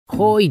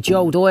Hi,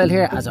 Joe Doyle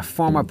here. As a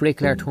former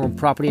bricklayer turned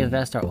property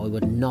investor, I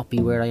would not be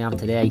where I am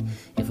today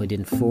if I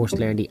didn't first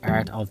learn the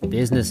art of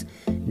business.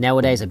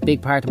 Nowadays, a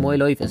big part of my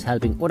life is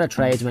helping other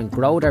tradesmen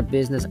grow their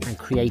business and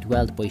create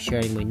wealth by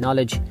sharing my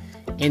knowledge,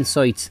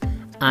 insights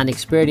and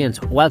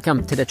experience.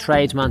 Welcome to the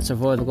Tradesman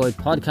Survival Guide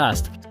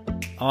podcast.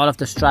 All of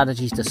the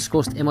strategies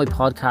discussed in my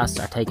podcasts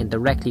are taken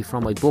directly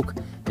from my book,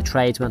 The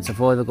Tradesman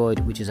Survival Guide,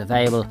 which is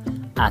available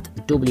at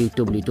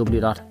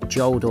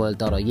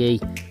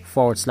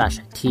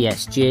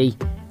www.joedoyle.ie/TSG.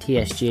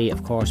 TSG,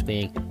 of course,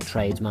 being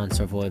Tradesman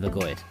Survival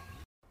Guide.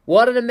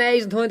 What an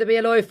amazing time to be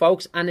alive,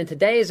 folks. And in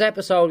today's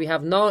episode, we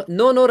have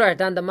none other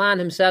than the man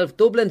himself,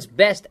 Dublin's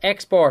best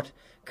export,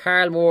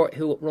 Carl Moore,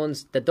 who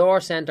runs the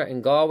Door Centre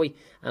in Galway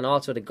and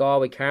also the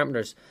Galway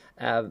Carpenters.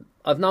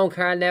 I've known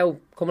Carl now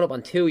coming up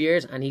on 2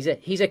 years, and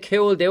he's a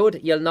cool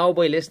dude. You'll know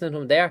by listening to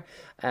him there.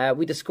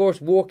 We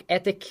discuss work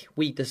ethic.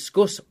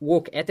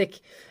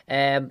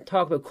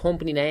 Talk about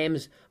company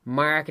names,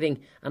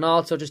 marketing, and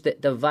also just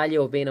the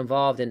value of being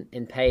involved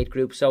in paid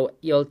groups. So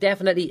you'll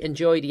definitely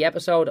enjoy the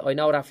episode. I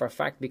know that for a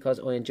fact because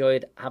I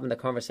enjoyed having the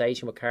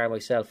conversation with Carl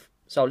myself.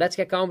 So let's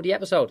get going with the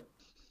episode.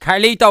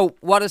 Carlito,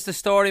 what is the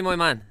story, my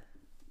man?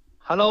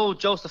 Hello,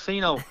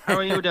 Josephino. How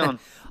are you doing?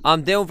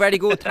 I'm doing very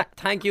good.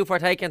 Thank you for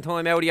taking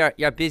time out of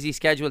your busy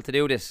schedule to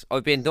do this.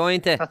 I've been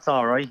dying to That's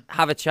all right.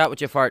 have a chat with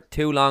you for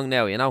too long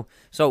now, you know.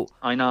 So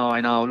I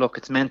know. Look,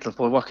 it's mental,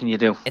 but what can you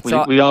do?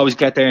 We always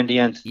get there in the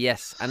end.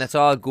 Yes, and it's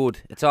all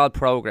good. It's all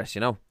progress,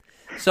 you know.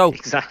 So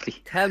exactly.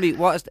 Tell me,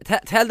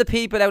 tell the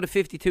people out of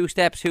 52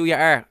 Steps who you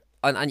are,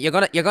 and you're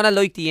gonna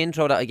like the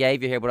intro that I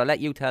gave you here, but I'll let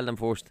you tell them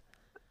first.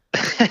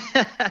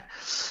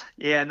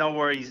 Yeah, no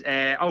worries.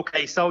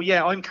 Okay, so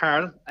yeah, I'm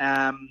Carl.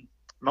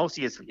 Most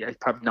of you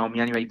probably know me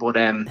anyway, but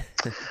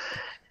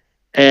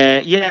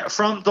yeah,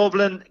 from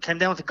Dublin, came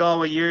down to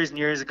Galway years and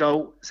years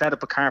ago, set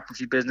up a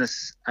carpentry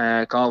business,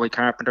 Galway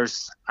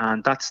Carpenters,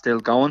 and that's still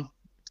going,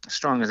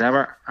 strong as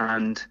ever.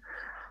 And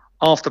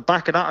off the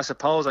back of that, I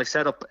suppose, I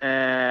set up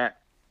a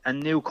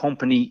new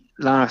company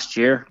last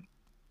year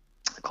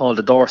called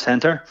the Door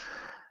Centre,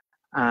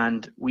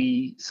 and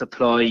we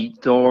supply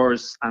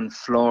doors and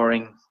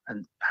flooring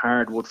and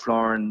hardwood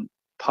flooring,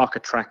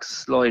 pocket tracks,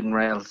 sliding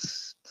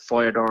rails,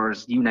 fire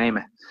doors, you name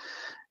it,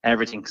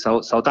 everything.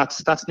 So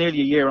that's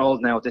nearly a year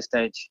old now at this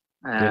stage.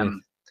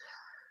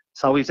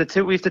 So we've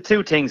the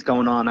two things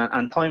going on,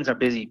 and times are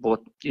busy, but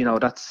you know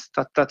that's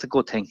a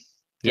good thing.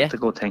 Yeah, it's a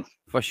good thing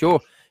for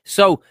sure.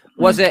 So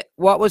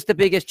what was the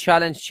biggest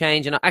challenge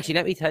change? And actually,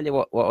 let me tell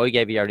you what I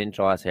gave you our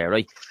intro as here,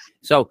 right?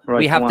 So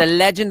we have the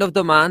legend of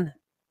the man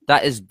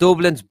that is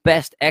Dublin's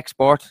best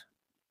export,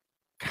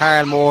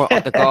 Carl Moore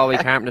of the Galway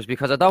Carpenters,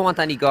 because I don't want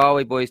any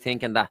Galway boys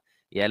thinking that,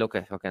 yeah, look,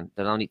 fucking,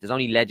 there's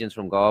only legends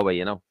from Galway,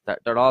 you know.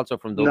 They're also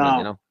from Dublin,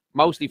 you know.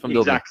 Mostly from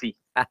Dublin.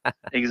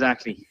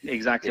 Exactly.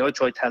 I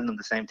try telling them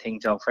the same thing,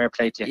 Joe. Fair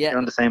play to you. Yeah. You're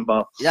on the same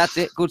ball. That's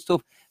it. Good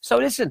stuff. So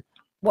listen,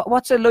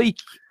 what's it like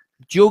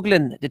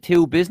juggling the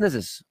two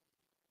businesses?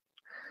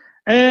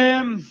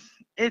 You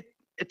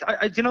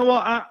know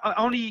what? I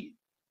only,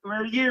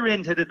 we're a year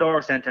into the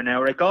Door Centre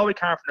now, right? Galway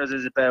Carpenters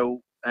is about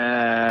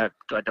 12,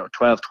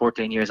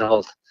 13 years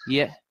old.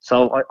 Yeah.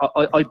 So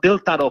I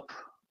built that up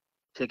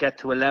to get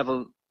to a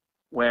level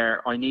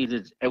where I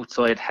needed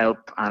outside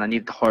help and I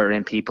needed to hire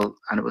in people,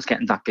 and it was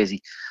getting that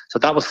busy. So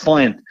that was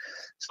fine.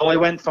 So I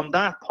went from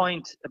that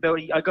point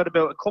I got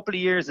about a couple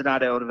of years of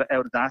that out of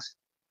that.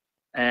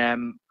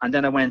 And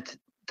then I went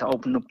to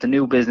open up the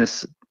new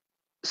business.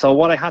 So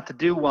what I had to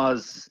do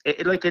was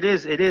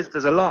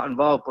there's a lot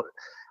involved, but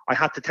I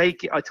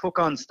took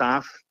on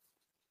staff,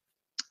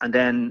 and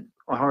then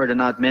I hired an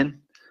admin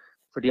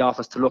for the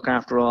office to look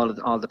after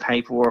all the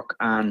paperwork.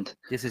 And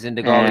this is in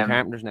the Galway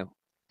Carpenters now.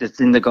 It's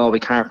in the Galway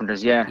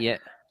Carpenters, yeah. Yeah.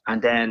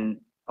 And then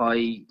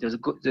there's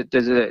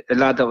a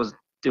lad that was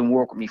doing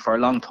work with me for a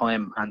long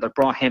time, and I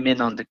brought him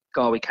in on the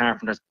Galway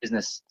Carpenters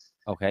business.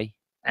 Okay.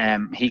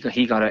 He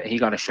got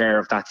a share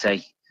of that,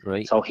 say.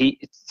 Right. So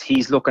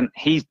he's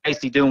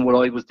basically doing what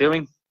I was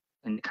doing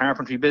in the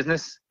carpentry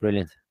business.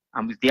 Brilliant.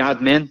 And with the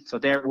admin, so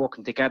they're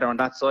working together on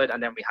that side,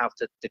 and then we have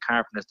the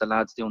carpenters, the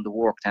lads doing the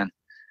work then.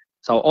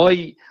 So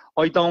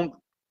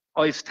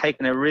I've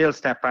taken a real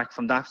step back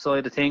from that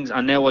side of things,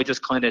 and now I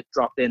just kind of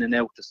dropped in and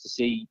out just to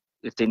see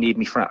if they need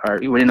me for,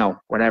 or you know,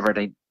 whatever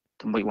they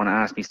might want to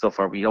ask me stuff,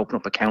 or we open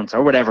up accounts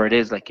or whatever it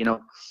is, like, you know.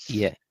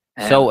 Yeah.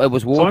 So it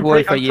was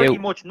worthwhile for you. Pretty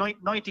much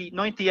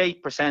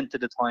 98% of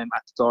the time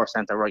at the Door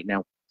Centre right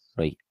now.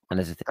 Right.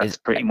 And that's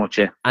pretty much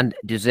it. And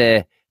does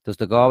the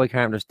Galway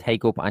Carpenters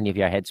take up any of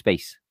your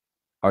headspace,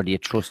 or do you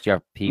trust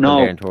your people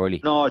there entirely?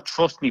 No, I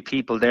trust me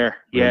people there.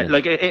 Yeah.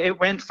 Like it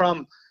went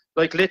from,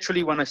 like,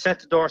 literally when I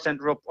set the Door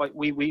Centre up,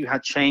 we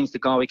had changed the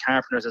Galway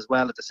Carpenters as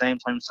well at the same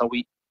time. So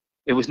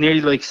it was nearly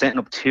like setting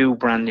up two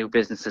brand new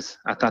businesses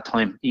at that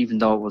time, even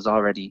though it was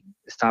already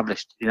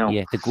established, you know.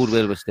 Yeah, the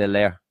goodwill was still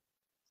there.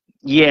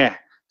 Yeah.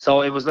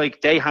 So it was like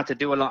they had to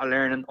do a lot of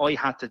learning. I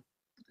had to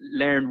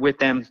learn with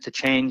them to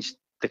change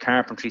the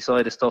carpentry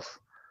side of stuff.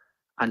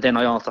 And then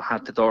I also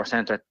had the Door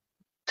Centre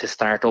to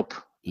start up.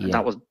 Yeah. And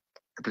that was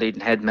the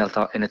bleeding head melt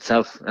in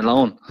itself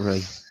alone.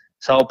 Right.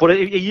 So, but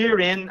a year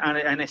in,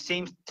 and it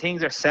seems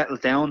things are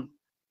settled down.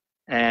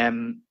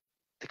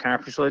 The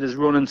carpentry side is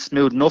running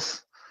smooth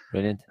enough.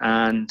 Brilliant.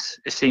 And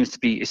it seems to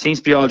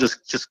be all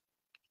just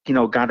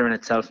gathering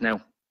itself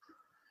now.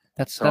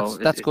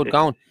 That's good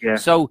going. Yeah.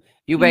 So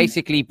you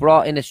basically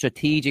brought in a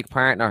strategic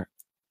partner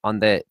on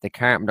the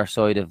carpenter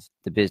side of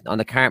the business, on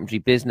the carpentry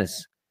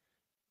business,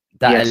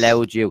 that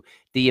allowed you.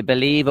 Do you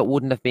believe it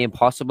wouldn't have been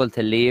possible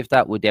to leave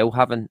that without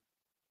having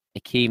a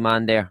key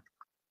man there?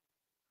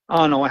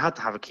 Oh no, I had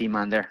to have a key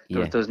man there.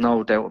 Yeah. There's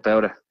no doubt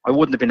about it. I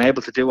wouldn't have been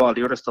able to do all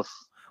the other stuff.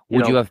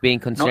 Would you have been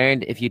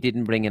concerned if you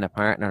didn't bring in a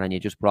partner and you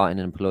just brought in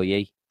an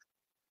employee?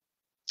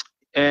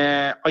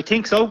 I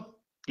think so.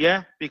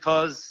 Yeah,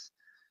 because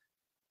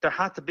there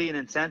had to be an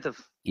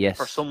incentive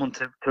for someone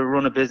to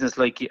run a business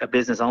like a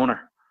business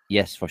owner.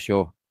 Yes, for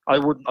sure. I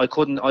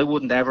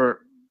wouldn't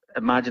ever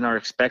imagine or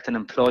expect an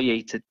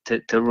employee to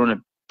run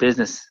a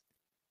business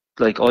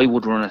like I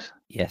would run it.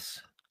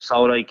 Yes.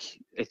 So like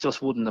it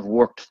just wouldn't have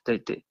worked.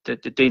 The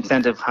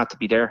incentive had to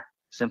be there.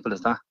 Simple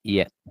as that.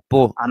 Yeah.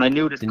 But and I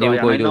knew this guy,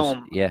 and I know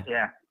him.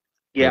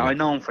 Yeah, I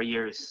know him for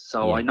years.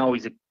 So I know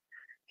he's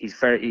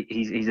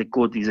a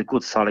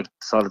good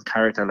solid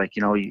character. Like,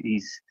 you know,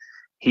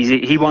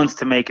 he wants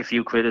to make a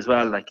few quid as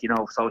well. Like, you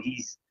know, so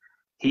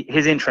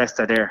his interests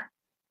are there.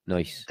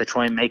 Nice. To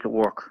try and make it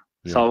work.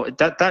 Yeah. So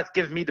that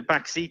gives me the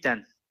back seat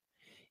then.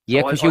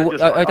 Yeah,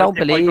 because I don't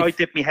believe I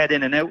dip my head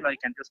in and out, like,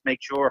 and just make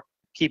sure,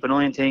 keep an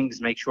eye on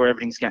things, make sure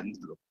everything's getting,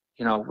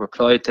 you know,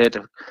 replied to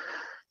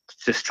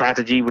the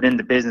strategy within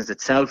the business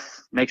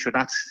itself. Make sure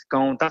that's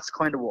going. That's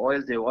kind of what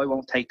I'll do. I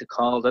won't take the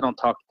calls. I don't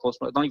talk to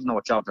customers. I don't even know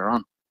what job they're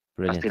on.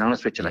 Brilliant. Let's be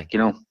honest with you, like, you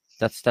know.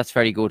 That's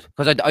very good,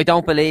 because I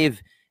don't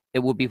believe it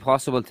would be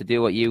possible to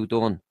do what you've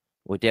done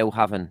without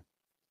having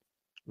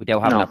a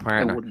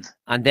partner. It wouldn't.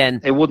 And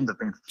then it wouldn't have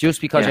been. Just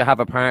because you have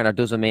a partner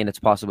doesn't mean it's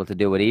possible to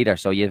do it either.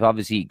 So you've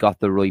obviously got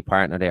the right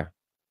partner there.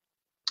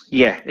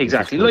 Yeah,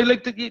 exactly.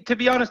 To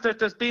be honest,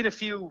 there's been a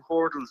few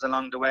hurdles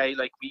along the way.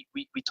 Like we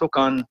took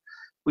on,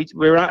 we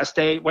were at a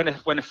stage when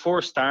it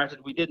first started.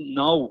 We didn't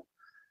know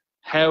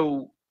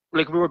how.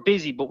 Like, we were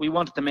busy, but we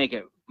wanted to make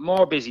it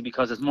more busy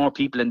because there's more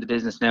people in the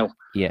business now.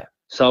 Yeah.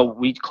 So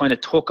we kind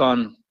of took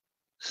on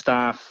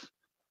staff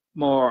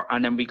more,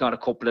 and then we got a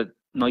couple of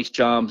nice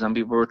jobs, and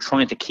we were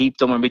trying to keep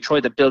them, and we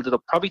tried to build it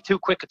up probably too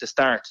quick at the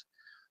start.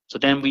 So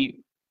then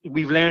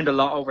we've learned a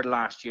lot over the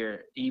last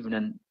year, even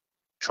in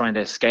trying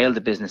to scale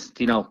the business,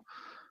 you know.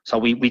 So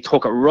we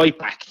took it right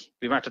back.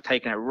 We've actually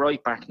taken it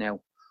right back now,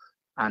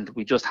 and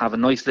we just have a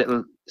nice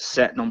little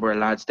set number of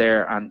lads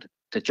there, and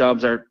the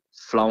jobs are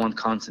flowing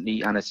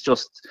constantly. And it's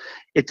just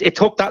it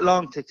took that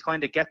long to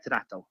kind of get to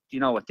that, though. You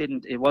know,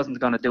 it wasn't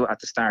going to do it at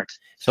the start.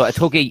 So it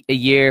took a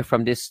year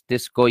from this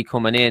guy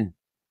coming in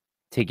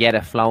to get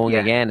it flowing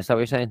again. Is that what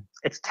you're saying?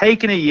 It's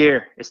taken a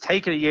year. It's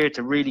taken a year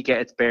to really get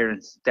its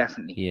bearings.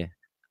 Definitely. Yeah.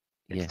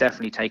 It's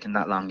definitely taken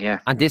that long. Yeah.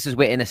 And this is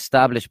with an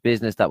established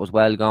business that was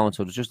well going.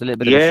 So there's just a little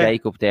bit of a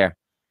shake up there.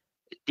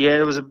 Yeah,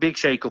 there was a big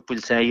shake up,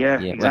 we'll say. Yeah,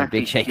 exactly. Well,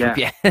 big shake up.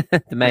 Yeah.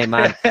 the main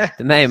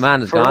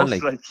man is gone.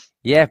 Us, like,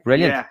 yeah,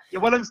 brilliant. Yeah.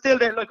 Well, I'm still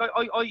there. Like,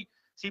 I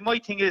see. My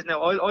thing is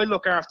now, I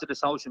look after the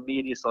social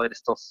media side of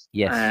stuff.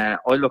 Yes.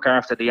 I look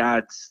after the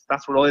ads.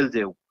 That's what I'll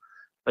do.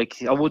 Like,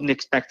 I wouldn't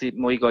expect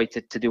my guy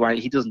to do any.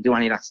 He doesn't do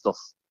any of that stuff.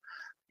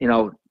 You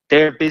know,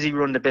 they're busy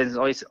running the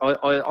business.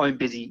 I'm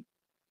busy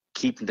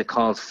keeping the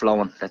calls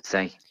flowing, let's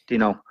say. You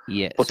know.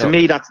 Yeah. But to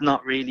me, that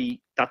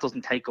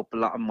doesn't take up a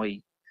lot of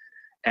my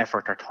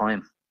effort or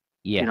time.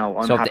 Yeah. You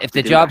know, so if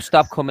the jobs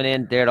stop coming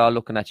in, they're all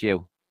looking at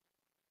you.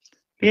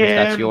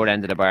 Yeah. That's your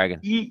end of the bargain.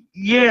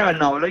 Yeah, I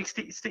know. Like,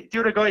 the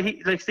other guy,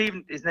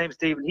 Stephen, his name's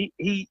Stephen.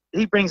 He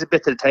brings a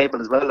bit to the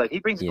table as well. Like, he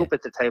brings a good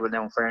bit to the table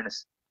now, in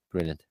fairness.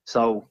 Brilliant.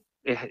 So,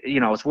 you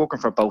know, it's working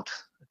for both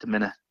at the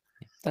minute.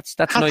 That's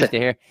nice to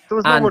hear. There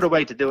was no other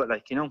way to do it,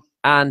 like, you know.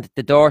 And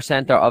the Door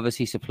Centre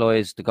obviously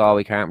supplies the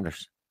Galway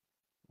carpenters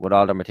with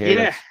all their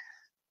materials.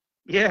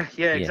 Yeah,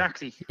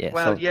 exactly. Yeah,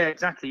 well,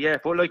 exactly. Yeah,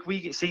 but like,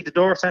 we see the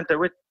Door Centre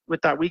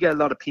with that, we get a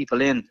lot of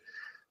people in,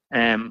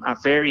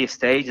 at various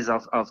stages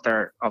of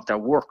their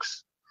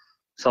works.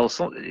 So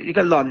you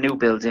get a lot of new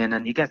builds in,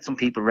 and you get some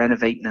people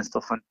renovating and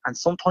stuff, and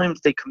sometimes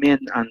they come in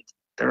and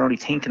they're only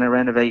thinking of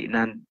renovating,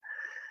 and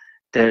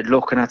they're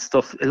looking at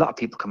stuff. A lot of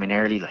people come in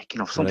early, like, you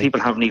know, some people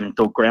haven't even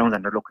dug ground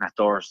and they're looking at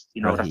doors.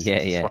 You know, that's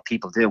what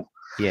people do.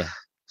 Yeah.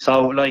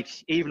 So, like,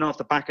 even off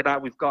the back of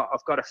that, I've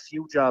got a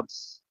few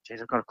jobs. Jeez,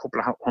 I've got a couple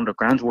of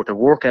 $100,000 worth of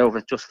work out of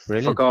it just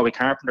for Galway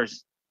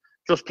carpenters.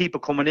 Just people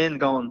coming in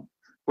going,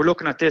 we're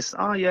looking at this.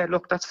 Oh yeah,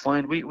 look, that's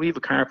fine. We have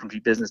a carpentry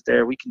business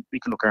there. We can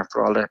look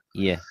after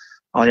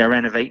all your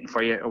renovating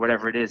for you or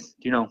whatever it is.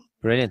 You know.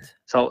 Brilliant.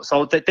 So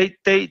they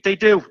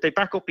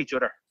back up each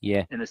other.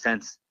 Yeah. In a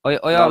sense. I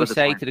always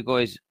say to the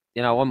guys,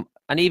 you know,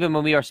 and even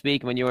when we were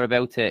speaking, when you were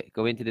about to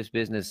go into this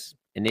business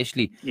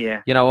initially,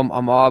 you know,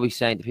 I'm always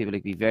saying to people,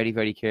 like, be very,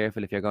 very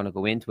careful if you're going to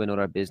go into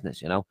another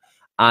business, you know.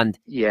 And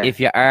if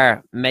you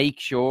are, make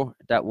sure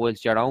that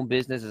whilst your own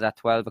business is at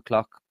 12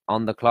 o'clock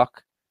on the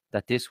clock,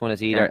 that this one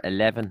is either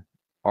 11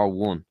 or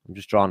 1. I'm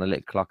just drawing a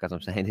little clock as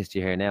I'm saying this to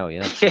you here now, you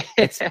know. Yeah.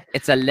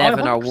 It's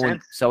 11 or 1.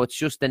 100%. So it's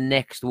just the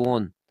next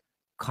one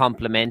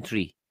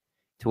complementary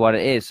to what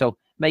it is. So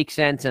makes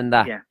sense in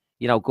that, Yeah.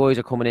 you know, guys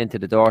are coming into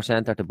the door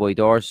centre to buy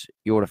doors.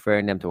 You're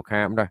referring them to a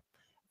carpenter.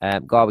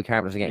 Galway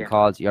carpenters are getting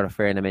calls. You're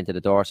referring them into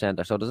the door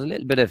centre. So there's a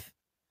little bit of,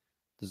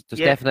 there's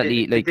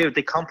definitely they do.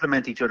 They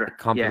complement each other.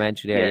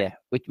 Complementary there, yeah.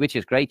 Which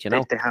is great, you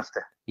know. They have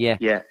to.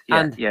 Yeah.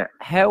 And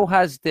how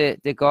has the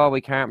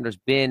Galway carpenters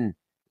been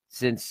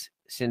since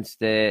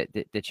the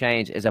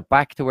change? Is it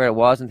back to where it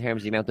was in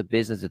terms of the amount of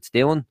business it's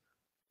doing?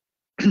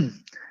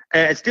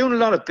 It's doing a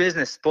lot of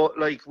business, but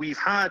like we've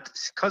had,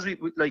 because we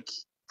like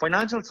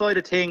financial side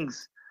of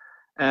things.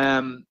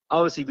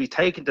 Obviously we've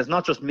taken. There's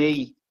not just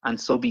me and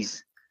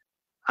subbies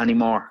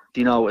anymore.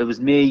 You know, it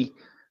was me.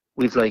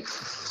 We've like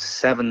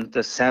seven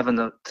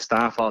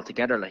staff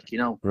altogether. Like, you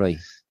know, right.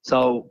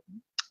 So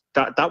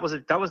that was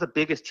the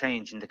biggest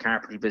change in the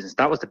carpentry business.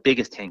 That was the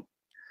biggest thing.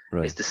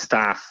 Right. Is the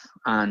staff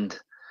and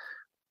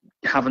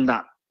having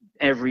that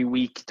every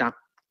week, that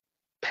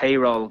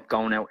payroll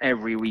going out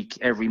every week,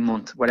 every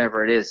month,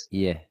 whatever it is.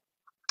 Yeah.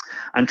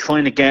 And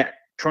trying to get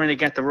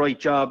the right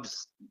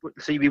jobs.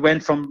 See,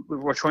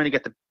 we're trying to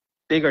get the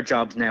bigger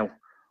jobs now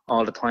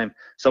all the time.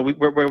 So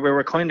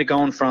we're kind of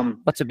going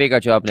from. What's a bigger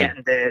job now?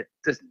 Getting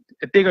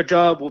a bigger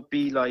job would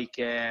be like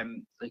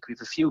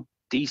we've a few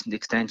decent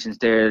extensions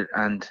there.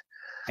 And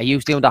are you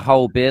doing the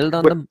whole build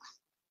on them?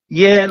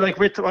 Yeah, like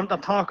I'm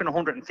talking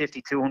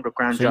 150, 200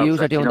 grand so jobs. So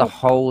you are doing the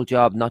whole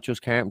job, not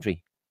just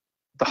carpentry?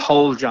 The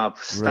whole job,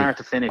 start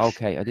to finish.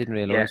 Okay, I didn't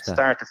realise that.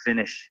 Start to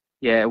finish.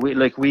 Yeah,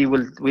 we'll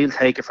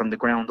take it from the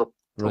ground up,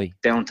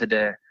 down to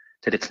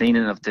the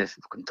cleaning of the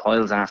fucking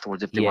tiles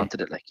afterwards if they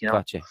wanted it, like, you know.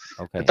 Gotcha.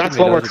 Okay. But that's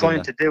what we're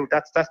trying to do.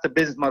 That's the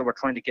business model we're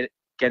trying to get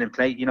in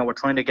place. You know, we're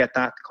trying to get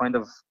that kind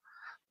of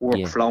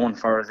work flowing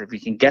for us. If we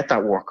can get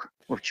that work,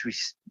 which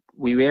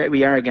we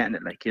are getting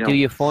it, like, you know. Do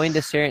you find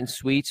a certain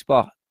sweet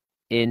spot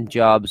in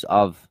jobs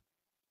of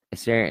a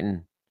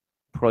certain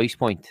price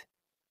point,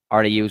 or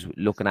are you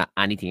looking at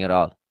anything at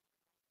all?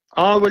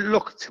 Oh, well,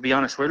 look, to be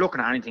honest, we're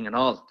looking at anything at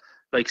all.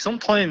 Like,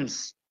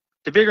 sometimes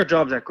the bigger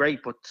jobs are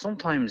great, but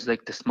sometimes,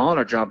 like, the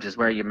smaller jobs is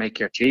where you make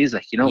your cheese,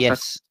 like, you know.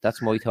 Yes,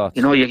 that's my thoughts.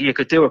 You know, you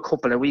could do a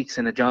couple of weeks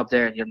in a job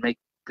there and you'd make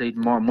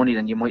more money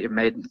than you might have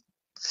made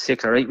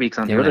 6 or 8 weeks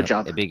on the other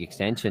job. A big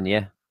extension,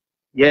 yeah.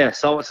 Yeah,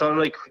 so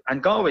like,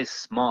 and Galway's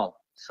small,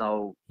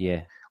 so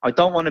yeah. I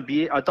don't want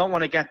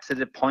to get to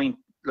the point,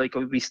 like,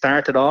 we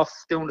started off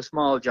doing the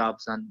small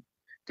jobs and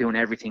doing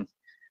everything.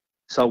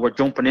 So we're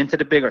jumping into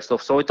the bigger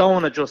stuff. So I don't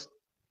want to just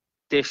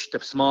dish the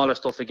smaller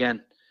stuff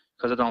again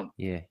because I don't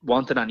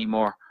want it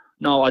anymore.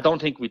 No, I don't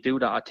think we do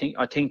that.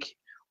 I think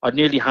I'd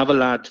nearly have a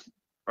lad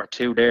or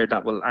two there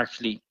that will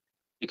actually,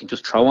 you can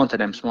just throw onto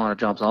them smaller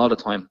jobs all the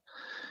time.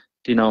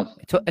 You know,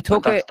 it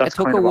took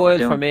a while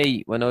for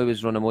me when I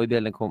was running my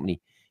building company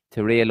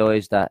to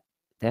realise that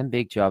them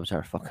big jobs are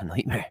a fucking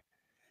nightmare.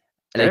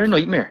 They're a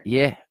nightmare.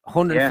 Yeah,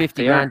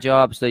 150 grand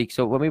jobs. Like,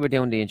 so when we were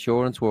doing the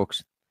insurance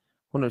works,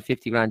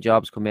 150 grand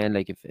jobs come in.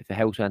 Like, if a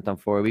house went on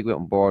fire, we go out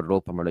and board it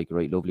up, and we're like,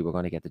 right, lovely, we're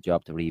going to get the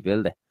job to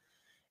rebuild it.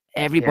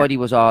 Everybody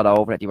was all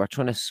over it. They were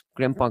trying to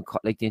scrimp on,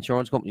 like, the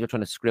insurance companies were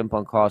trying to scrimp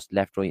on cost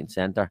left, right, and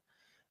centre.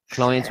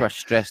 Clients were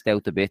stressed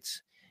out to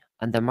bits,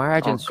 and the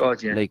margins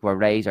like were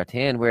razor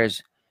thin.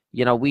 Whereas,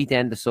 you know, we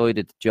then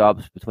decided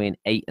jobs between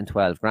 8 and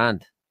 12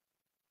 grand.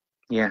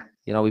 Yeah,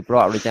 you know, we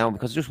brought it down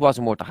because it just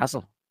wasn't worth the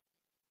hassle.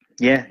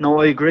 Yeah,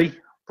 no, I agree,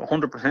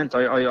 100%.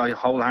 I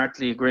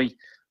wholeheartedly agree.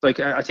 Like,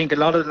 I think a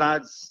lot of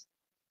lads,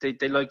 they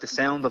like the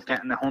sound of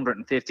getting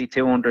 150,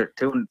 200,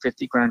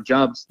 250 grand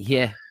jobs.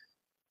 Yeah.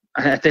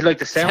 They like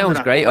the sound of that.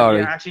 Sounds great,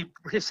 alright. Actually,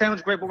 it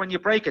sounds great, but when you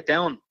break it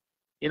down,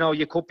 you know,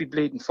 you could be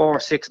bleeding 4 or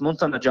 6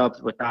 months on the job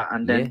with that.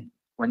 And then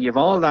when you have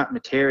all that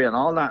material and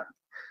all that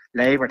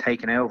labour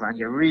taken over and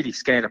you really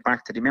scale it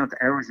back to the amount of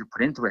hours you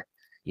put into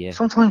it,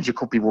 sometimes you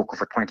could be working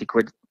for 20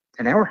 quid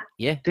an hour.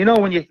 Yeah. Do you know,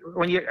 when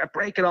you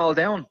break it all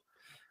down?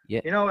 Yeah.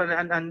 You know,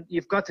 and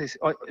you've got this,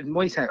 in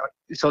my sense,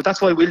 so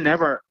that's why we'll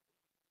never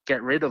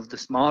get rid of the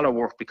smaller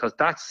work, because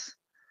that's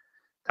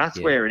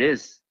where it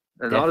is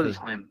a lot of the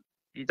time.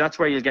 That's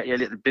where you'll get your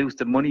little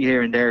boost of money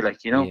here and there,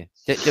 like, you know.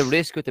 Yeah. The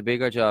risk with the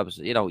bigger jobs,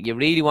 you know, you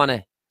really want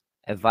to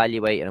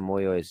evaluate it in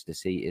my eyes to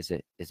see is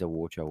it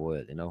worth your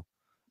while, you know.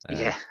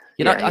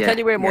 You know, I'll tell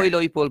you where my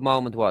light bulb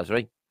moment was,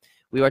 right?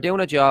 We were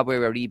doing a job where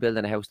we were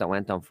rebuilding a house that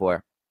went on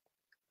fire,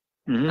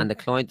 and the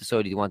client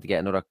decided he wanted to get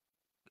another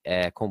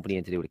company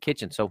in to do the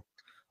kitchen. So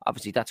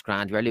obviously that's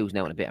grand. We're losing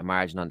out on a bit of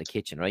margin on the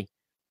kitchen, right?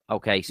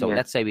 Okay, so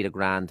let's say we had a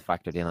grand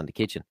factored in on the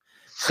kitchen.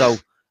 So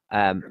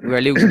we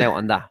were losing out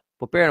on that.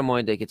 But bear in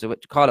mind, like, it's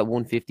call it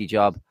 150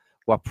 job.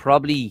 We're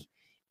probably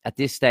at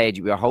this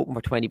stage, we are hoping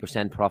for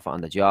 20% profit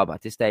on the job.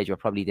 At this stage, we're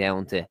probably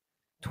down to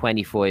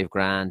 25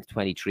 grand,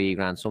 23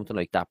 grand, something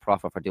like that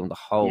profit for doing the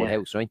whole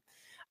house, right?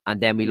 And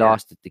then we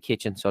lost the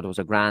kitchen, so there was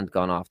a grand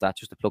gone off that,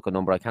 just to pluck a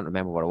number. I can't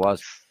remember what it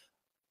was.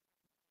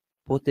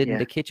 But didn't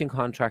the kitchen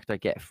contractor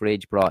get a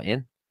fridge brought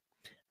in?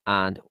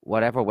 And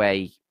whatever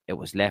way it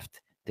was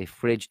left, the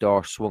fridge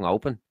door swung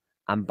open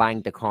and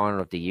banged the corner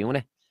of the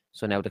unit.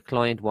 So now the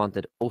client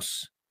wanted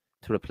us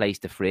to replace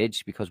the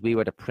fridge because we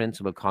were the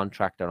principal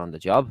contractor on the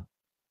job.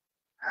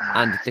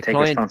 And the Take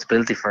client,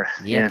 responsibility for it.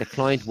 yeah, the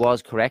client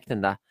was correct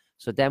in that.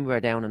 So then we were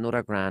down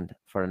another grand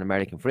for an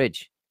American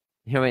fridge.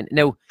 You know what I mean?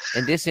 Now,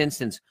 in this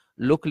instance,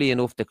 luckily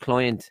enough, the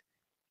client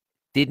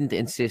didn't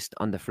insist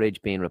on the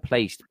fridge being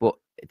replaced, but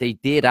they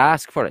did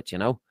ask for it, you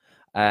know.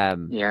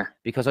 Yeah.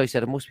 Because I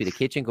said it must be the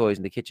kitchen guys,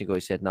 and the kitchen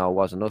guys said no, it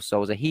wasn't us. So it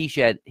was a he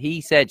said,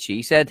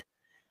 she said,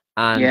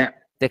 and Yeah.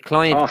 the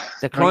client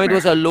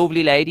was a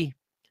lovely lady,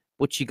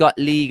 but she got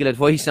legal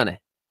advice on it,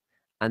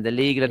 and the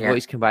legal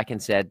advice came back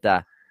and said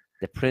that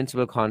the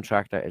principal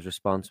contractor is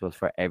responsible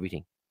for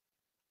everything.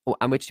 Oh,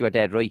 and which you were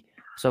dead right.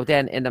 So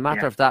then, in the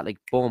matter of that, like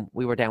boom,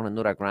 we were down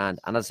another grand,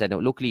 and as I said, no,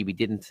 luckily we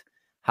didn't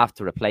have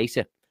to replace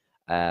it.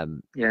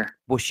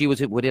 But she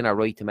was within her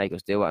right to make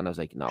us do it, and I was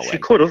like, no way. She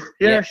could have,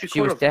 she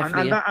could have,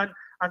 definitely,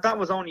 and that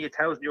was only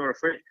 €1,000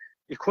 fridge.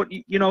 It could,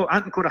 you know,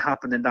 anything could have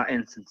happened in that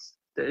instance.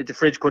 The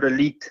fridge could have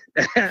leaked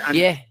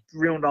and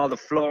ruined all the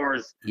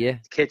floors, the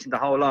kitchen, the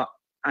whole lot,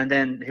 and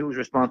then who was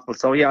responsible?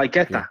 So I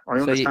get that. I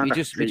understand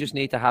that. We just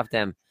need to have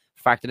them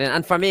factored in,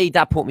 and for me,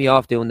 that put me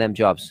off doing them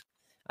jobs.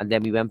 And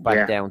then we went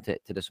back down to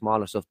the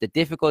smaller stuff. The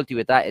difficulty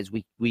with that is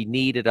we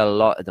needed a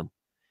lot of them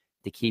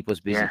to keep us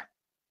busy.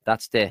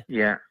 That's the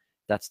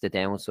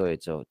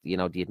downside. So, you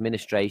know, the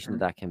administration of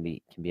that can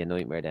be a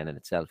nightmare then in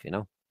itself, you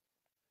know.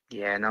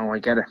 Yeah, no, I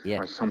get it.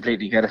 Yeah. I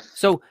completely get it.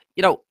 So,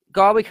 you know,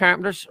 Galway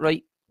Carpenters,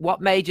 right? What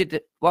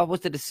was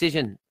the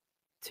decision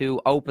to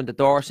open the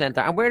Door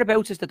Centre? And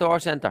whereabouts is the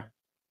Door Centre?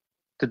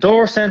 The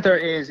Door Centre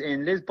is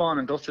in Lisbon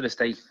Industrial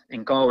Estate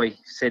in Galway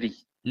City.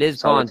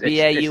 Lisbon, so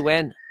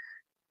B-A-U-N?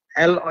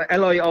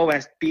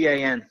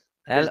 L-I-O-S-B-A-N.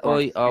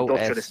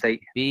 L-I-O-S-B-A-N.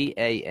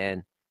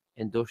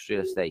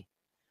 Industrial Estate.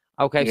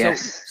 Okay,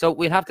 so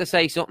we'll have to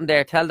say something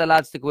there. Tell the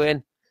lads to go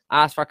in,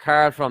 ask for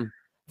Carl from...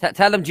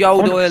 tell them Joe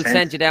 100%. Doyle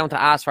sent you down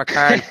to ask for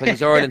Carl because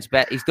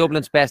he's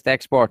Dublin's best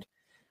export.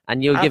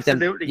 And you'll give them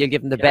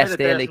the best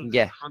deal they can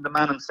get. On the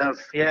man himself.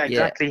 Yeah,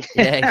 exactly.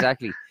 Yeah,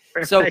 exactly.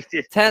 So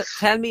tell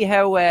me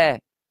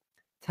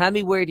tell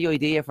me where the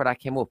idea for that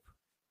came up.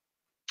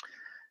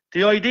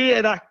 The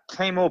idea that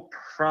came up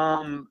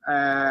from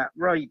there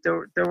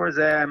was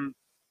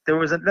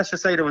let's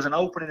just say there was an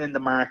opening in the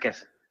market.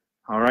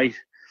 All right.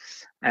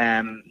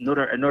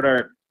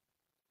 Another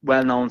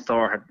well-known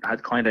store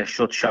had kind of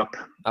shut shop.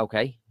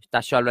 Okay,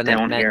 that shall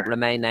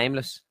remain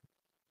nameless.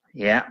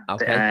 Yeah.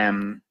 Okay.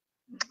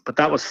 But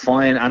that was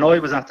fine, and I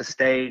was at the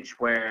stage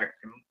where,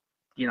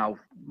 you know,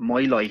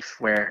 my life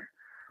where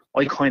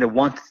I kind of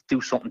wanted to do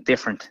something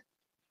different.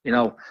 You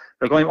know,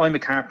 like I'm a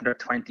carpenter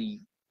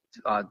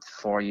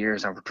 24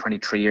 years or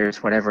 23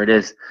 years, whatever it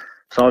is.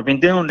 So I've been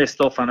doing this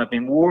stuff and I've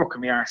been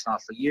working my arse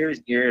off for years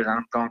and years, and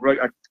I'm going, right,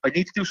 I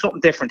need to do something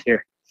different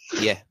here.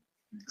 Yeah.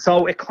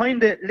 So it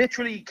kind of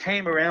literally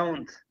came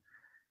around.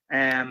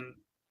 I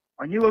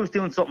knew I was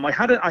doing something. I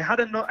had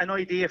an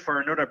idea for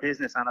another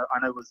business, and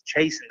I was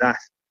chasing that.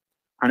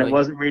 And it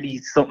wasn't really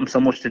something so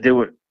much to do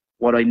with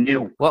what I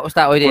knew. What was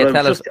that idea?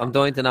 Tell us. I'm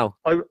dying to know.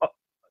 You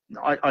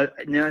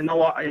know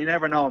what? You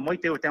never know. I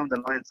might do it down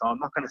the line, so I'm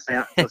not going to say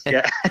that just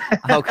yet.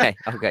 Okay.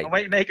 I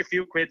might make a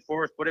few quid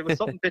first, but it was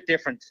something a bit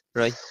different.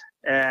 Right.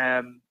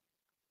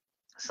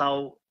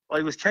 So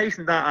I was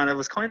chasing that, and I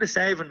was kind of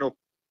saving up.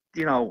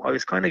 You know, I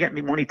was kind of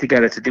getting my money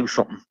together to do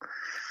something.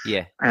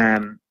 Yeah.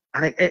 And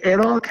it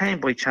all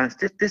came by chance.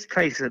 This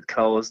place had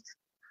closed.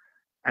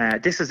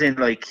 This was in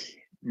like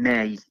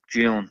May,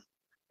 June.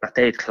 That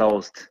they had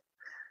closed,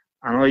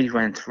 and I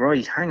went,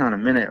 right, hang on a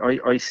minute,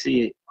 I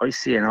see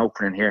an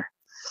opening here.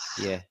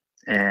 Yeah.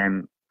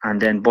 And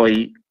then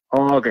by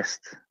August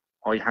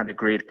I had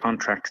agreed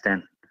contracts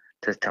then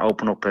to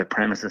open up the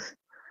premises.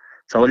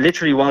 So it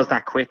literally was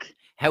that quick.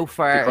 How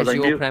far is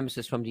your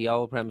premises from the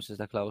old premises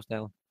that closed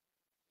down?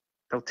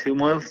 About 2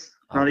 miles,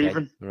 not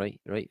even.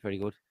 Right, very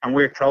good. And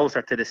we're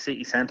closer to the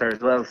city centre as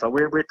well, so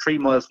we're 3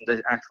 miles from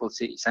the actual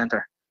city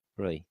centre.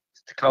 Right.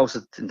 The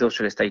closest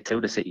industrial estate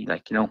to the city,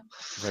 like, you know.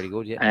 Very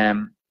good, yeah.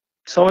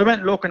 So I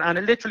went looking, and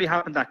it literally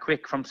happened that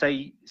quick. From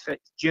say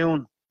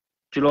June,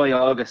 July,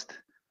 August,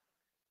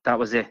 that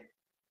was it.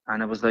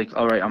 And it was like,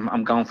 all right,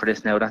 I'm going for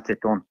this now. That's it,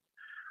 done.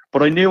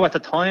 But I knew at the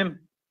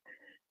time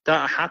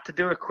that I had to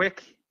do it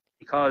quick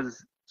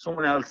because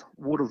someone else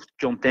would have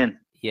jumped in.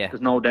 Yeah,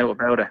 there's no doubt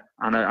about it.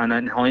 And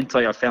in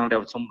hindsight, I found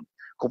out a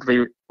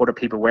couple of other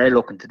people were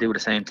looking to do the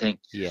same thing.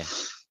 Yeah,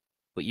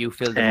 but you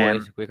filled the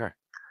void quicker.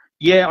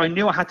 Yeah, I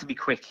knew I had to be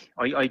quick.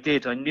 I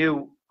did. I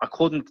knew I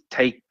couldn't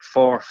take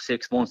 4 or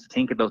 6 months to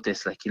think about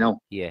this, like, you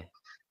know. Yeah.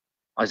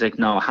 I was like,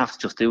 no, I have to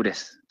just do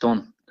this.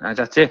 Done. And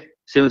that's it. As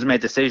soon as I made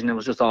the decision, it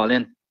was just all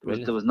in.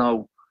 There was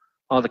no,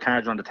 all the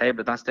cards were on the table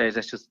at that stage.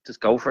 Let's just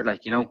go for it,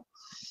 like, you know.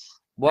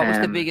 What was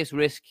the biggest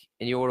risk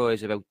in your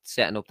eyes about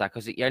setting up that?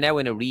 Because you're now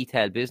in a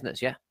retail business,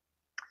 yeah?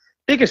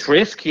 Biggest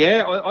risk,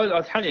 yeah.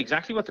 I'll tell you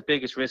exactly what the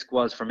biggest risk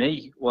was for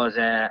me was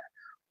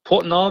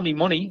putting all my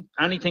money,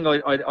 anything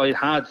I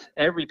had,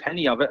 every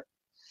penny of it,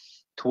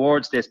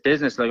 towards this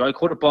business. Like, I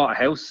could have bought a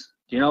house,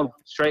 you know,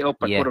 straight up.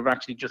 I could have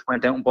actually just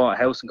went out and bought a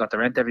house and got the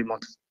rent every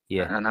month,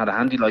 and had a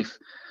handy life.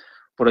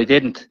 but I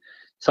didn't.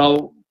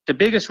 So the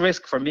biggest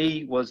risk for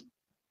me was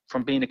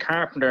from being a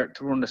carpenter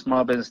to run a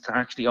small business to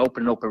actually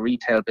opening up a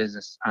retail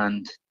business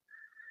and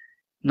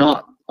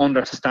not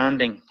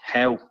understanding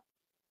how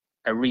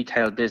a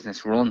retail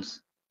business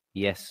runs.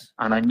 Yes.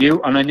 And I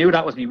knew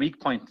that was my weak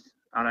point,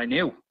 and I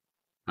knew,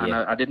 and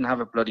I didn't have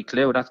a bloody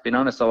clue. That's been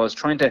honest. So I was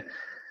trying to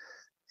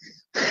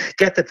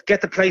get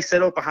the place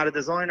set up. I had a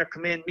designer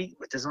come in, meet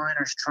with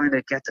designers, trying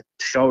to get the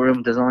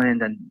showroom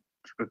designed, and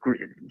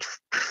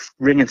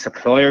ringing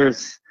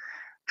suppliers,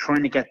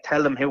 trying to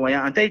tell them who I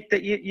am. And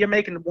you're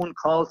making one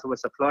call to a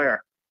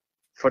supplier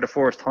for the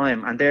first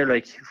time, and they're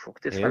like,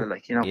 "Fuck this fella,"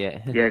 like, you know,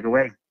 yeah, go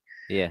away.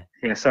 Yeah.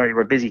 Sorry,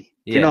 we're busy.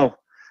 Yeah. You know.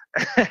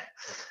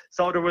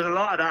 So there was a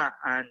lot of that,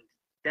 and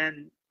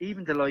then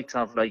even the likes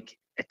of like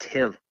a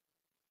till.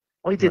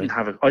 I didn't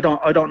have it. I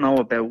didn't know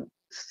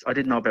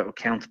about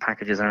accounts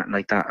packages or anything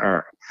like that,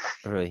 or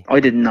I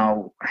didn't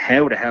know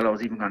how the hell I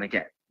was even going to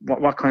get.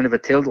 What kind of a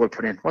till do I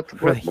put in? What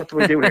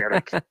do I do here?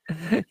 Like,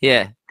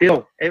 yeah.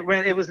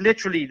 It was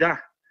literally that.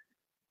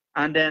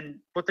 And then,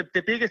 but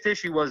the biggest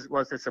issue was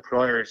the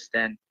suppliers.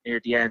 Then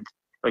near the end,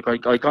 like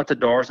I got the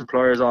door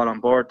suppliers all on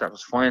board. That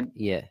was fine.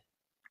 Yeah.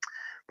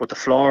 But the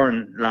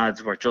flooring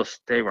lads were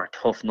they were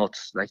tough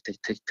nuts, like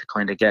to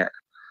kind of get.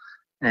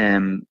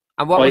 And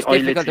what was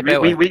difficult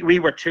about it? We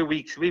were 2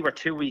 weeks. We were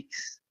 2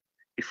 weeks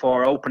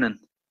before opening,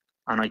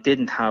 and I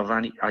didn't have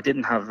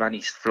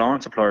any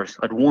flooring suppliers.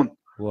 I'd one.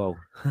 Whoa.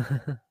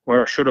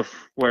 where I should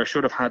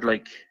have had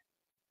like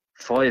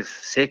 5,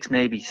 6,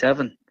 maybe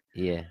 7.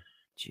 Yeah.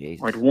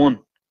 Jesus. I'd one.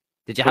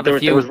 Did you have a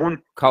few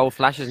cold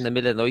flashes in the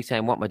middle of the night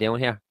saying, "What am I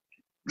doing here?"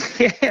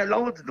 Yeah,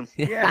 loads of them.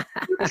 Yeah.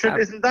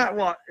 Isn't that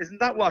what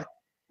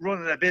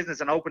running a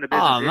business and opening a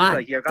business is? Man,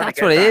 like, you're gonna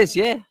that's what it is.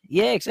 Yeah,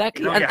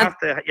 exactly. You know,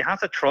 you have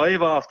to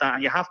thrive off that,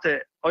 and you have to.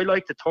 I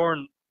like to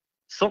turn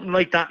something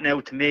like that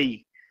now to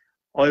me.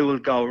 I will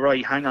go,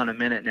 right, hang on a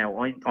minute now.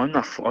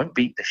 I'm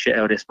beating the shit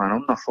out of this,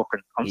 man.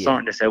 I'm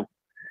sorting this out.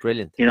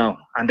 Brilliant. You know,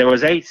 and there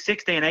was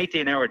 16,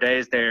 18-hour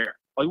days there.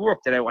 I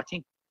worked it out. I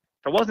think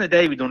there wasn't a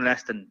day we done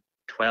less than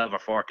 12 or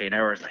 14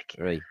 hours. Like,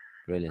 right,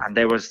 brilliant. And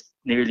there was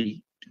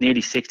nearly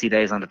 60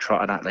 days on the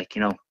trot of that, like,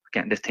 you know,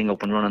 getting this thing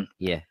up and running.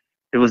 Yeah.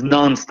 It was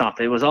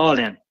non-stop. It was all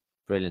in.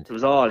 Brilliant. It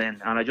was all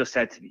in. And I just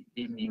said to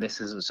me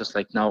missus, was just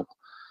like, no,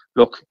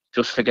 look,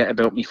 just forget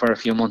about me for a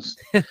few months.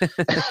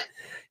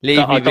 Leave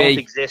me be. I don't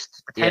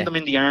exist. Pretend I'm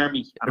in the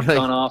army and I'm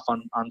gone off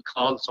on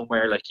call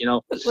somewhere, like, you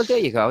know. Well, there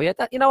you go. Yeah,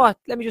 you know what?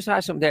 Let me just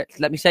ask something there.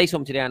 Let me say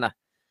something to you, Anna.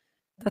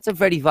 That's a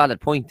very valid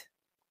point,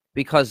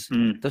 because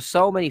there's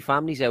so many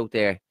families out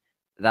there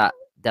that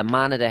the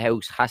man of the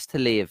house has to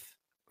live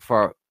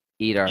for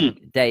either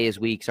days,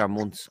 weeks, or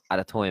months at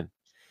a time.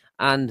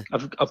 And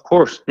of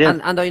course, yeah.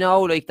 And I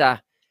know, like,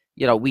 that,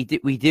 you know, we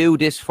do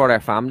this for our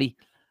family,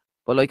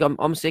 but like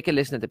I'm sick of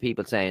listening to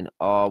people saying,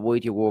 "Oh, why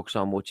do you work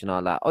so much?" and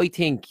all that. I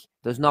think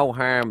there's no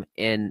harm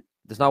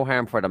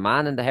for the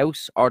man in the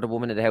house or the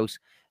woman in the house,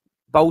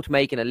 both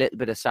making a little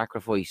bit of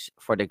sacrifice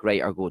for the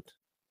greater good.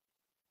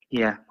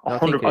 Yeah,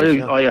 100.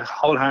 I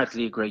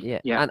wholeheartedly agree.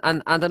 Yeah.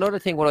 And another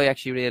thing, what I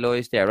actually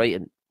realised there, right,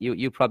 and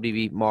you probably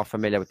be more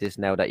familiar with this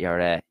now that you're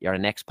an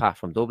expat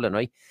from Dublin,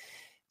 right?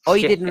 I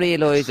didn't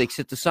realise, like,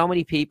 so there's so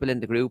many people in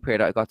the group here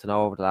that I got to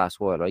know over the last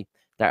while, right,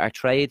 that are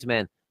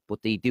tradesmen,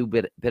 but they do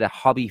bit of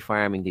hobby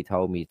farming, they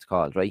told me it's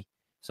called, right?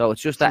 So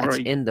it's just that it's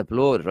in the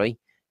blood, right?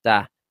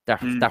 That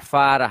their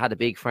father had a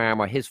big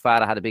farm, or his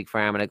father had a big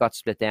farm, and it got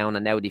split down,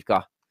 and now they've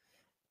got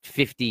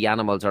 50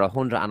 animals or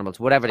 100 animals,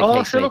 whatever the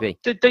case may be.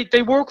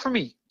 They work for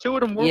me. 2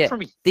 of them work for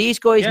me. These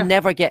guys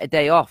never get a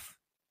day off.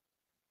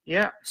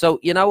 Yeah. So,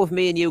 you know, if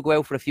me and you go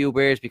out for a few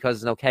beers because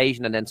it's an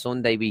occasion, and then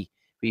Sunday we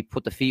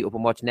put the feet up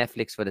and watch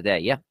Netflix for the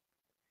day,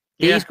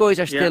 These guys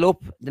are still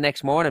up the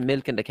next morning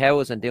milking the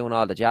cows and doing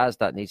all the jazz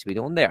that needs to be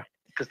done there.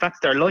 Because that's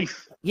their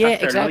life. Yeah,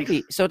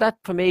 exactly. So that,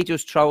 for me,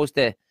 just throws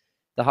the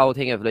whole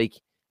thing of, like,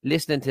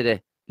 listening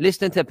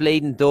to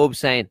bleeding dubs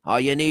saying, "Oh,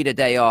 you need a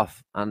day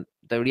off," and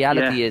the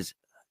reality is,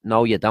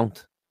 no, you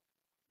don't.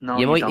 No,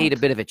 you might need a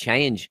bit of a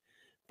change,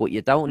 but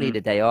you don't need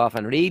a day off.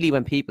 And really,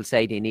 when people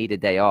say they need a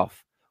day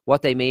off,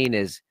 what they mean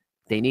is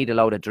they need a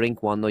load of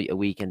drink one night a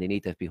week and they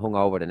need to be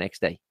hungover the next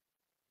day.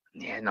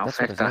 Yeah, no,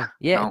 fuck that.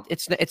 Yeah, no.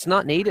 It's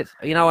not needed,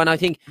 you know. And I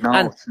think,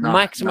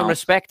 maximum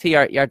respect to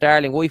your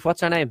darling wife.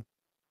 What's her name?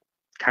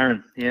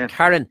 Karen. Yeah,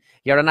 Karen,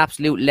 you're an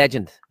absolute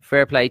legend.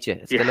 Fair play to you.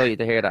 It's delighted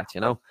to hear that,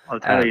 you know. I'll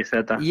tell you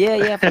said that.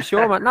 Yeah, for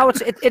sure, man. No,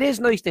 it is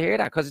nice to hear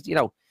that, because, you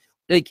know,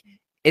 like,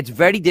 it's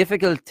very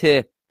difficult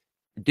to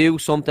do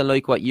something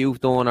like what you've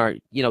done, or,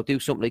 you know, do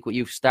something like what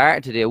you've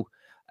started to do,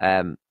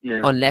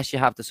 unless you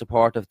have the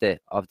support of the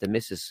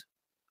missus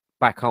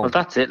back home. Well,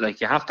 that's it.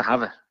 Like, you have to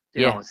have it.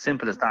 You know, it's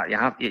simple as that.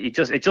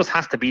 It just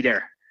has to be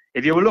there.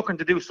 If you were looking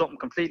to do something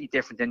completely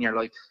different in your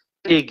life,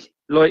 big,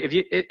 like,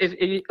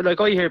 if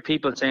like, I hear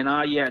people saying,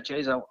 "Oh yeah,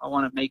 jeez, I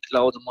want to make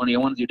loads of money, I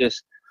want to do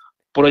this,"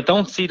 but I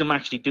don't see them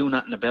actually do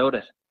nothing about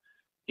it.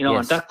 You know,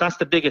 and that's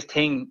the biggest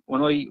thing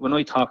when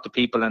I talk to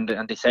people and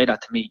they say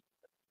that to me.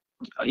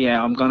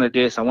 Yeah, I'm gonna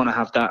do this. I want to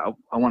have that.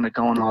 I want to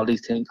go on all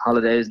these things,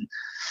 holidays, and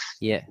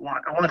I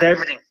want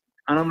everything.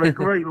 And I'm like,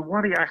 right, well,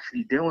 what are you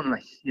actually doing?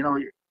 Like, you know,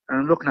 and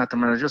I'm looking at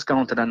them and they're just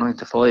going to that 9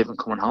 to 5 and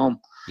coming home.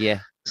 Yeah.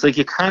 It's like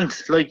you can't,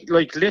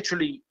 like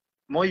literally,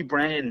 my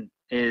brain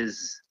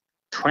is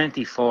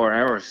 24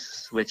 hours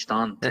switched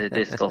on to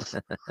this stuff.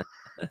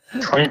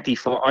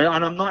 24,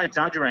 and I'm not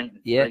exaggerating.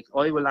 Yeah. Like,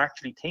 I will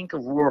actually think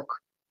of work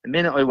the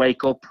minute I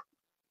wake up,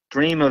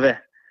 dream of it.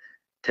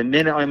 The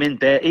minute I'm in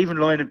bed, even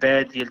lying in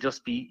bed, I'll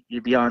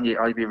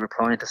be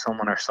replying to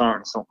someone or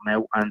sorting something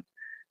out. And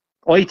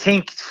I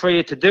think for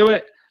you to do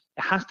it,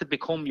 it has to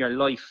become your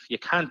life. You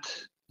can't.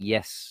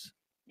 Yes.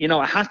 You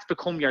know, it has to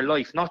become your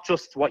life, not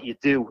just what you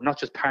do, not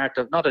just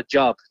not a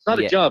job. It's not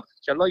a job,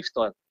 it's your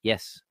lifestyle.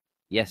 Yes.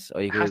 Yes,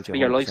 I agree. It has to be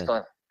your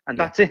lifestyle. And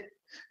that's it.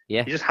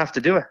 Yeah. You just have to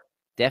do it.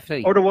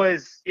 Definitely.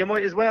 Otherwise, you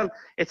might as well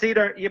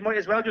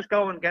just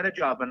go and get a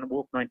job and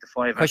work 9 to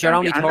 5. Because you're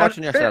only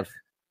torturing yourself.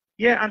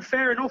 Yeah, and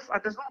fair enough.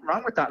 And there's nothing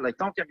wrong with that. Like,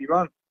 don't get me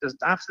wrong. There's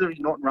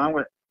absolutely nothing wrong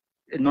with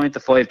a 9 to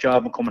 5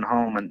 job and coming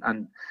home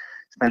and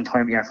spend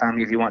time with your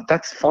family if you want.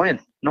 That's fine.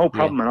 No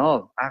problem at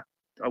all.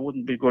 I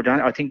wouldn't be good.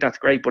 I think that's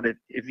great. But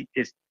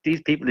if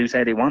these people who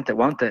say they want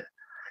it,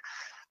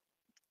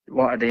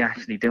 what are they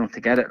actually doing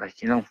to get it?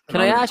 Like, you know. Can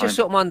I ask you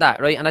something on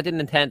that, right? And I didn't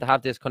intend to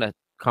have this kind of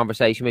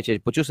conversation with you,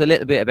 but just a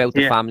little bit about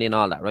the family and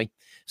all that, right?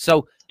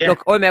 So,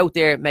 look, I'm out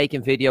there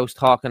making videos,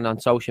 talking on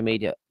social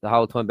media the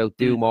whole time about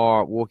do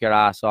more, work your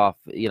ass off.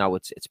 You know,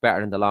 it's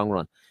better in the long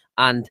run.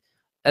 And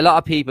a lot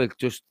of people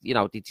just, you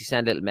know, they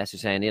send a little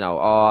message saying, you know,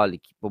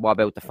 but what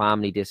about the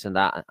family, this and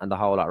that, and the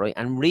whole lot, right?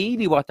 And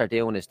really what they're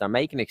doing is they're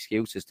making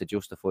excuses to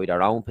justify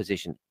their own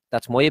position.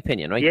 That's my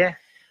opinion, right? Yeah.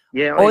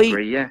 Yeah, I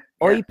agree, yeah.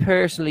 I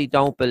personally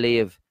don't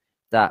believe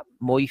that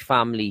my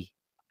family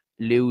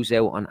lose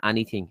out on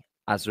anything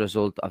as a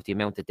result of the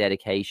amount of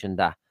dedication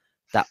that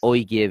I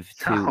give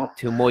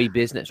to my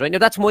business, right? Now,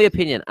 that's my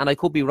opinion, and I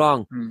could be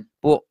wrong,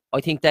 but I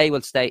think they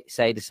will say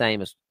the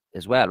same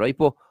as well, right?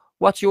 But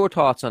what's your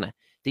thoughts on it?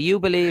 Do you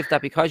believe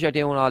that because you're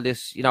doing all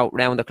this, you know,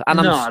 round the clock,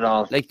 and not at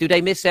all. Like, do they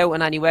miss out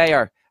in any way,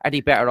 or are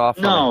they better off?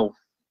 No,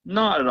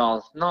 not at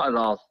all. Not at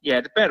all.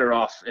 Yeah, they're better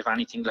off, if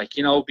anything, like,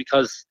 you know,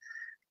 because,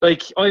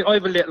 like, I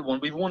have a little one.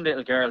 We've one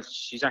little girl.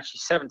 She's actually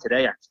 7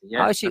 today, actually.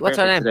 Yeah. Oh, what's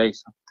her name? Today,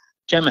 so.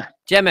 Gemma.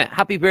 Gemma,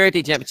 happy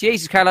birthday, Gemma.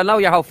 Jesus, Carl, I know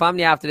your whole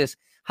family after this.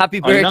 Happy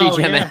birthday,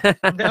 Gemma.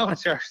 Yeah. No,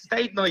 sure.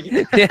 State night.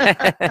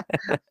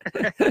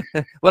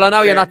 Well, I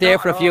know you're not there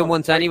for a few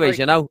months anyways,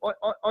 you know.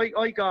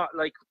 I got,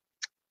 like,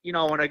 you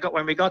know,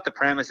 when we got the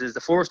premises, the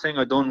first thing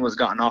I done was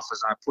got an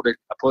office and I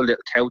put a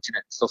little couch in it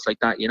and stuff like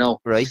that, you know.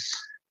 Right.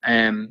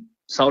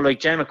 So, like,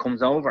 Gemma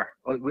comes over.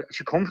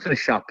 She comes to the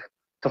shop.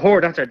 To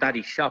her, that's her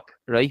daddy's shop.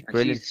 Right,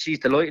 brilliant. She's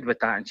delighted with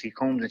that, and she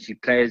comes and she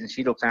plays and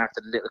she looks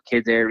after the little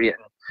kids area.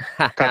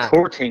 And that's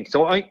her thing.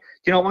 So I'm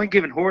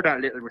giving her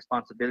that little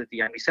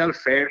responsibility. And we sell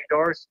fairy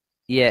doors.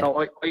 Yeah.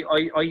 So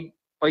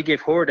I give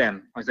her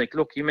them. I was like,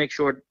 look, you make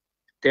sure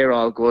they're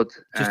all good.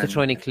 Just to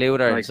try and include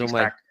her in some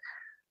way.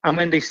 And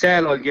when they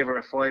sell, I'll give her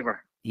a $5,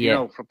 you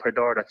know, per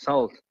door that's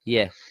sold.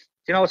 Yeah.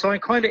 You know, so I'm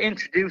kind of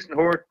introducing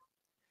her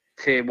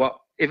to what,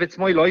 if it's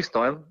my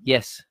lifestyle.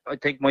 Yes. I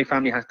think my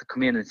family has to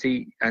come in and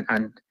see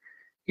and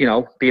you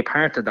know, be a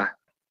part of that.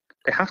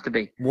 They have to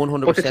be.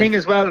 100%. But the thing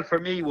as well for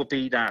me would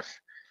be that,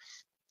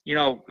 you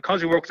know,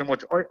 because we work so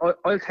much,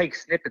 I'll take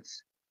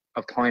snippets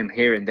of time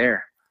here and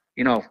there.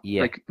 You know,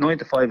 like 9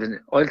 to 5 is.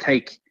 I'll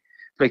take,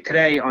 like,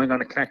 today I'm going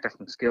to collect her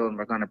from school and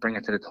we're going to bring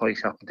her to the toy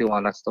shop and do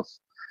all that stuff.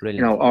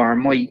 Brilliant. You know, or I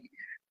might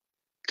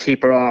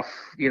keep her off.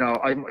 You know,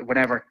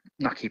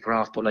 not keep her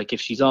off, but like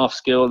if she's off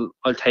school,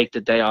 I'll take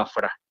the day off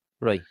for her.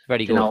 Right,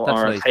 very good. You know, that's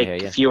or nice take to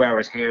hear, a few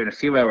hours here and a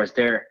few hours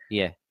there.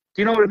 Yeah.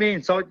 Do you know what I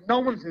mean? So no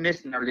one's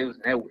missing or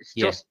losing out. It's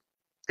just a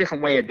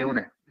different way of doing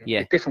it. Yeah.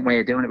 A different way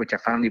of doing it with your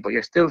family, but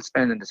you're still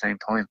spending the same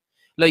time.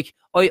 Like,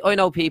 I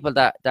know people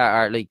that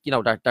are, like, you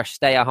know, they're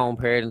stay-at-home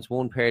parents.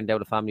 One parent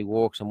out of the family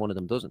works and one of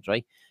them doesn't,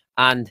 right?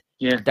 And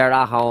they're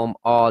at home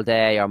all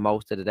day or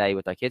most of the day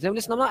with their kids. And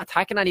listen, I'm not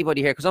attacking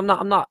anybody here because I'm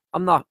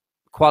not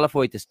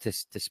qualified to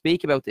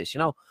speak about this, you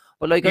know.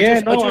 But like,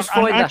 I just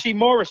find actually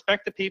more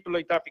respect to people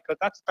like that, because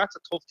that's a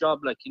tough job,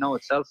 like, you know,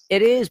 itself.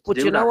 It is, but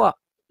you know what?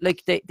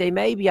 Like, they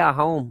may be at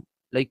home,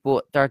 like,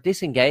 but they're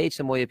disengaged,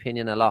 in my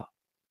opinion, a lot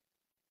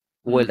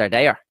while they're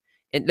there.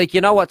 And, like,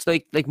 you know what's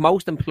like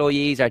most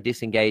employees are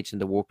disengaged in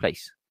the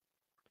workplace.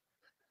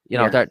 You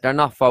know, they're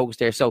not focused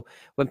there. So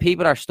when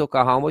people are stuck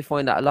at home, I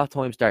find that a lot of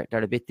times they're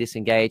a bit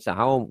disengaged at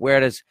home.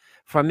 Whereas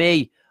for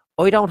me,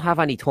 I don't have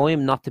any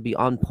time not to be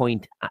on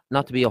point,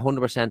 not to be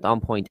 100% on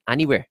point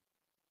anywhere.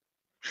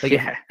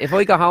 Like, if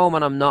I go home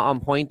and I'm not on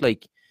point,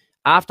 like,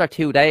 after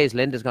 2 days,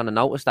 Linda's going to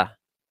notice that.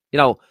 You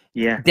know,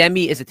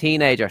 Demi is a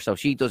teenager, so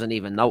she doesn't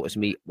even notice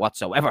me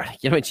whatsoever.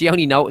 You know, she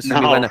only notices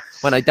me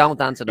when I don't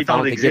answer the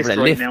phone to give her a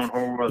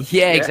lift.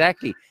 Yeah,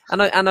 exactly.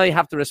 And I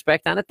have to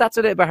respect that. And that's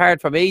a little bit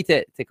hard for me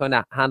to kind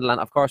of handle. And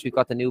of course, we've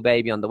got the new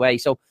baby on the way,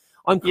 so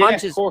I'm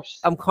conscious.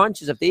 I'm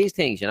conscious of these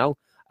things, you know.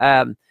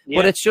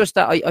 But it's just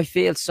that I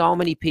feel so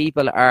many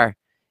people are,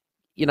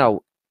 you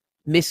know,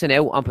 missing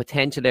out on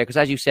potential there, because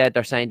as you said,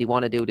 they're saying they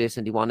want to do this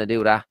and they want to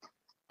do that,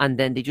 and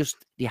then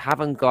they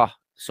haven't got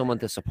someone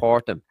to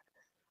support them.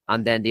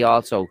 And then they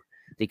also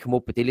they come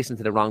up, but they listen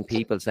to the wrong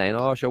people saying,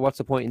 "Oh, sure, what's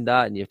the point in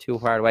that?" And you're too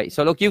far away.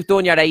 So look, you've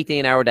done your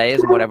 18-hour days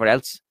and whatever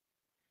else,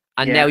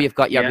 and now you've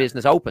got your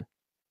business open.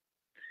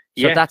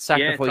 So that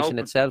sacrifice in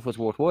itself was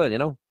worthwhile, you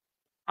know.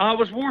 It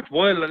was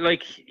worthwhile.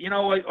 Like, you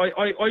know,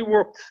 I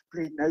worked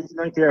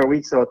 90-hour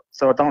week, so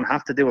I don't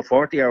have to do a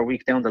 40-hour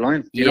week down the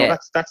line. You know,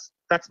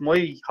 that's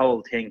my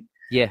whole thing.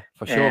 Yeah,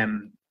 for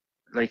sure.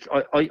 Like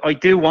I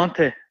do want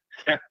to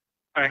step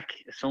back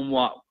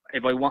somewhat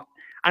if I want.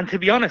 And to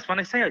be honest, when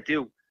I say I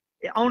do,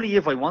 only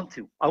if I want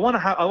to. I want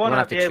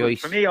to be able.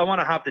 For me, I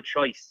want to have the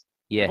choice.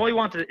 Yeah.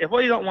 If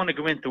I don't want to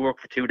go into work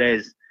for 2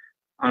 days,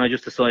 and I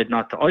just decide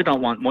not to, I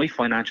don't want my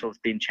financials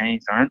being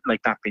changed or anything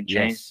like that being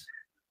changed. Yes.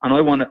 And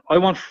I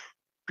want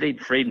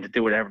freedom to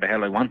do whatever the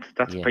hell I want.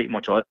 That's pretty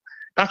much all.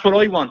 That's what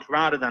I want,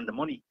 rather than the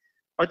money.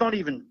 I don't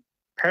even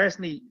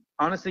personally,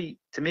 honestly,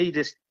 to me,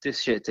 this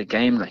shit's a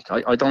game. Like,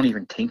 I don't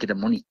even think of the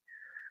money.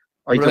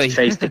 I just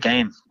chase the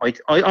game.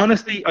 I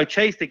honestly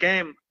chase the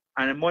game,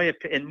 and in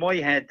my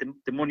head,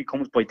 the money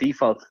comes by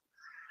default.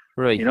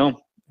 Right. You know.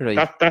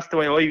 Right. That's the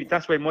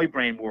way my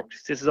brain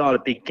works. This is all a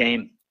big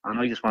game, and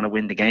I just want to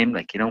win the game.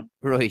 Like, you know.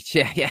 Right.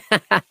 Yeah.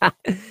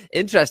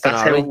 Interesting.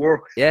 That's how it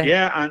works. Yeah.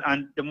 Yeah,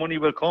 and the money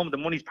will come. The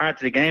money's part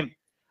of the game.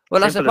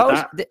 Well, Simple I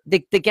suppose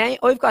the game,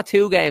 I've got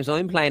 2 games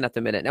I'm playing at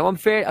the minute. Now, I'm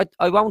fair.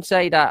 I won't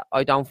say that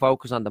I don't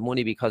focus on the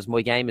money, because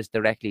my game is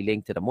directly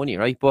linked to the money,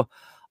 right? But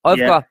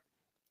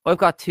I've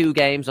got 2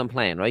 games I'm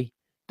playing, right?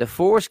 The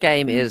first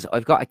game is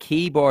I've got a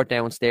keyboard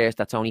downstairs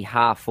that's only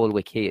half full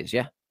with keys,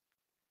 yeah?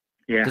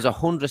 Yeah. There's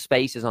 100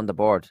 spaces on the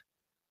board.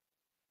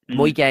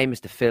 My game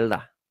is to fill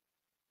that.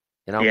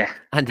 You know? Yeah.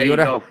 And the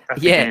other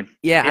game.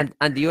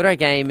 And the other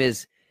game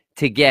is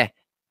to get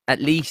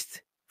at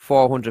least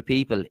 400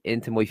 people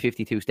into my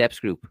 52 steps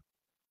group.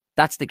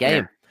 That's the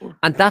game. Yeah.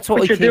 And that's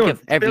what I think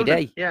of every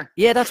day.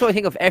 Yeah, that's what I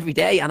think of every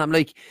day. And I'm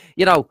like,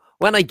 you know,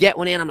 when I get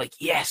one in, I'm like,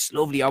 yes,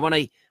 lovely. Or when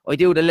I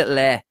do the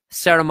little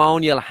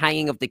ceremonial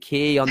hanging of the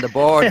key on the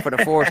board for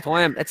the first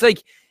time. It's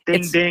like,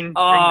 ding.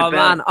 Oh,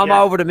 man, I'm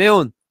over the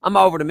moon. I'm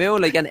over the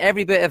moon. Like, and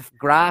every bit of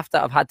graft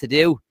that I've had to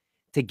do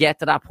to get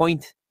to that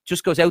point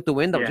just goes out the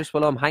window just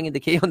while I'm hanging the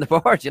key on the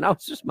board, you know.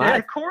 It's just mad. Yeah,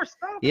 of course.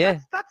 No,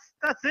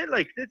 that's it.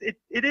 Like,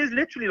 it is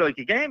literally like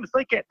a game. It's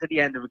like getting to the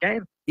end of a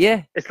game.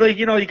 Yeah. It's like,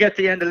 you know, you get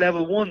to the end of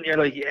level 1, you're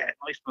like, yeah,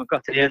 nice one,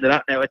 got to the end of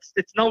that now. It's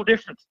no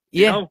different.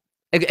 Yeah. You know?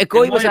 A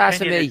guy was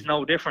asking me. It's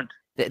no different.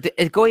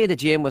 A guy in the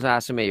gym was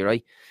asking me,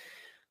 right,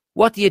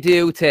 what do you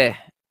do to...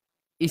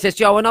 He says,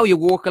 Joe, I know you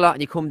work a lot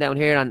and you come down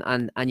here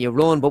and you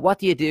run, but what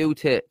do you do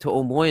to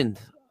unwind?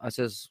 I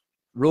says,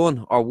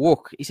 run or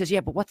walk. He says,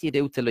 yeah, but what do you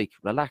do to, like,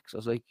 relax? I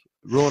was like,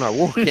 run or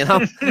walk, you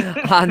know?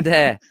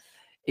 And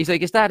he's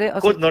like, is that it? I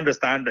couldn't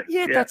understand it.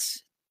 Yeah,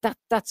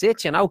 that's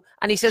it, you know?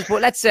 And he says,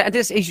 well, let's say,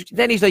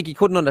 then he's like, he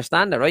couldn't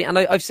understand it, right? And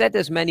I've said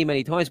this many,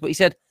 many times, but he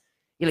said,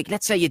 you're like,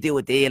 let's say you do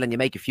a deal and you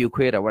make a few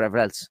quid or whatever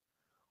else.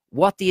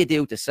 What do you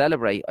do to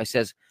celebrate? I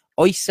says,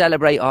 I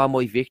celebrate all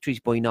my victories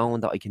by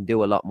knowing that I can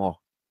do a lot more.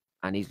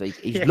 And he's like,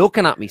 he's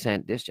looking at me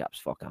saying, this job's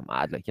fucking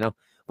mad, like, you know.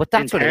 But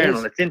that's what it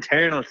is. It's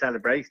internal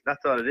celebration.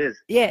 That's all it is.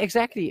 Yeah,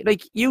 exactly.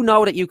 Like, you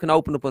know that you can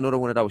open up another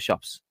one of those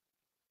shops.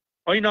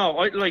 I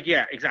know.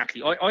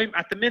 Exactly. I'm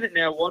at the minute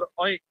now.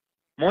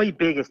 My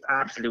biggest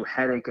absolute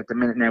headache at the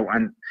minute now,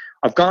 and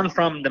I've gone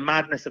from the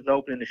madness of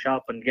opening the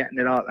shop and getting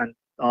it all and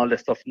all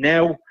this stuff.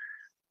 Now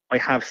I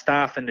have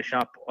staff in the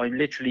shop.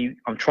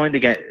 I'm trying to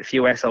get a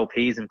few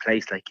SOPs in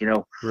place, like, you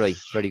know. Right.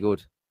 Very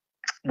good.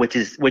 Which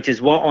is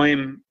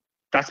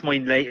that's my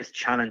latest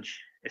challenge,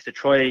 is to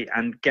try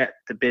and get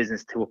the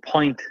business to a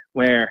point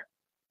where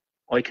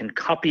I can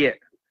copy it,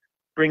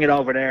 bring it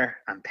over there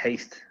and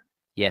paste.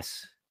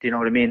 Yes. Do you know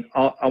what I mean?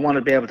 I want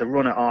to be able to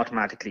run it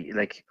automatically,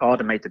 like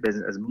automate the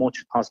business as much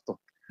as possible.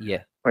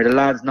 Yeah. Where the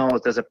lads know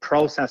there's a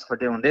process for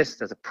doing this,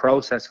 there's a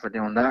process for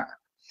doing that.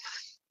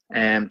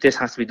 This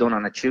has to be done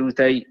on a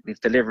Tuesday.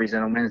 We've deliveries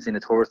on a Wednesday and a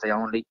Thursday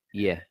only.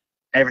 Yeah.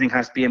 Everything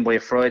has to be in by a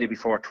Friday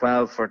before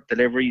 12 for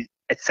deliveries,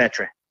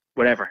 etc.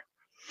 Whatever.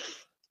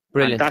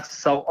 Brilliant. And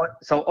that's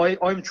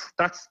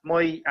that's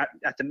my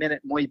at the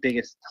minute my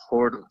biggest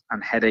hurdle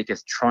and headache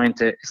is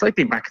it's like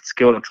being back at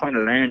school. I'm trying to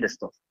learn this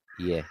stuff.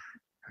 Yeah.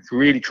 It's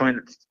really trying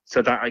to,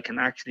 so that I can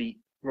actually,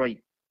 right,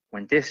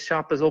 when this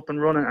shop is up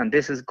and running and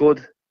this is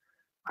good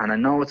and I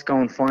know it's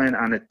going fine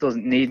and it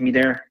doesn't need me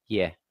there.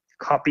 Yeah.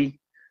 Copy.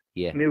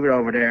 Yeah. Move it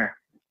over there.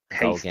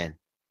 Paste. Go again.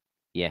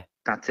 Yeah.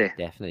 That's it.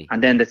 Definitely.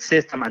 And then the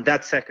system and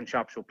that second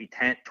shop should be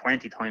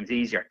 20 times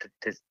easier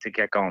to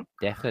get going.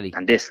 Definitely.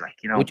 And this, like,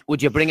 you know.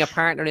 Would you bring a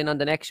partner in on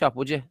the next shop,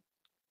 would you?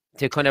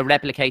 To kind of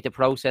replicate the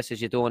processes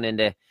you're doing in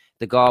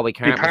the Galway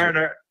Carpenters? My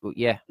partner?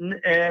 Yeah.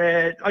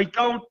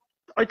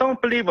 I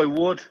don't believe I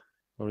would.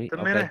 Right.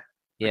 The minute.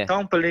 Yeah. I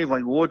don't believe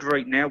I would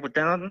right now, but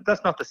then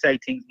that's not to say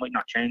things might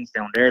not change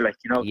down there, like,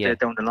 you know,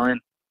 down the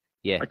line.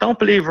 Yeah. I don't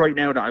believe right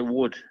now that I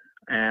would.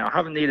 I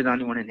haven't needed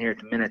anyone in here at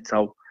the minute,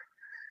 so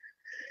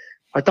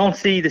I don't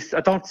see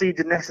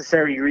the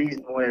necessary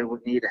reason why I would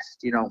need it,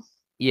 you know.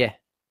 Yeah.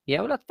 Yeah,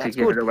 well, that's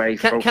good.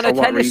 Can I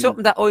tell you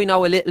something that I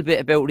know a little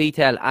bit about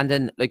retail, and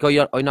then, like,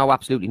 I know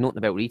absolutely nothing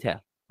about retail,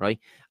 right?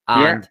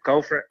 Yeah, And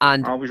go for it.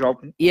 and Always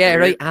open. yeah,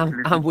 right.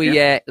 Listen, And we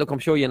yeah. look, I'm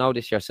sure you know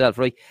this yourself,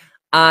 right?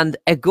 And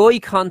a guy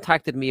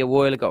contacted me a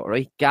while ago,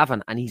 right,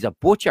 Gavin, and he's a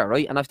butcher,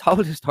 right? And I've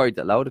told this story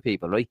to a load of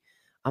people, right?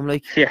 I'm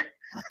like, Yeah.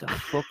 what the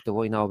fuck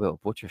do I know about a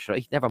butcher shop?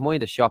 Right? Never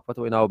mind a shop. What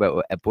do I know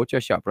about a butcher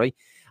shop, right?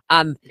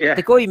 And Yeah.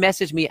 the guy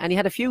messaged me, and he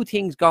had a few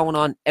things going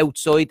on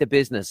outside the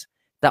business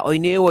that I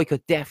knew I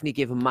could definitely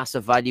give him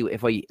massive value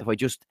if I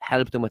just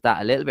helped him with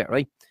that a little bit,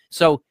 right?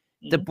 So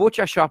the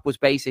butcher shop was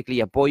basically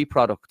a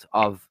byproduct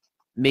of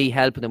me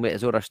helping him with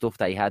his other stuff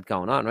that he had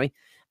going on, right?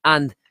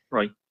 And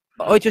Right.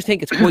 I just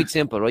think it's quite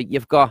simple, right?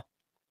 You've got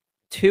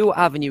two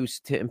avenues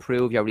to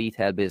improve your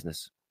retail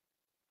business.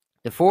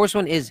 The first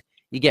one is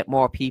you get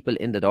more people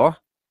in the door.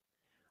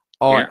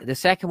 Or the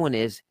second one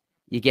is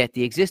you get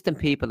the existing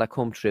people that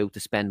come through to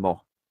spend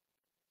more.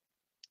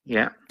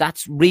 Yeah.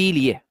 That's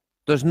really it.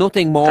 There's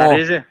nothing more That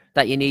is it.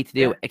 that you need to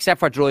do except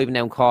for driving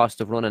down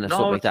cost of running and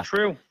stuff like that. No, it's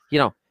true. You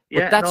know,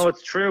 Yeah, but that's no,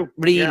 it's true.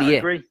 really Yeah, I it.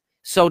 agree.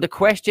 So the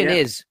question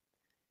is,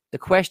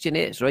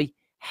 right,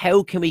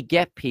 how can we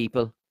get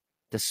people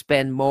to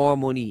spend more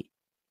money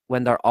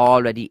when they're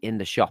already in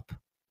the shop?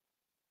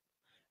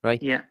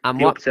 Right? Yeah, and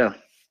the upsell.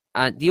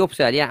 And the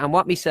upsell, yeah. And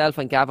what myself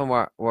and Gavin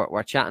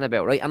were chatting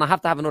about, right? And I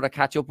have to have another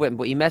catch up with him,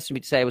 but he messaged me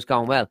to say it was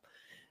going well.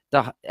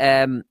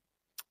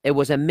 It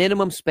was a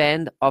minimum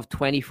spend of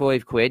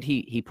 25 quid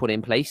he put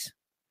in place.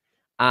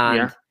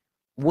 And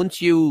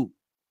once you,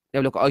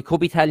 now look, I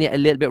could be telling you a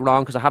little bit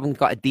wrong because I haven't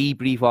got a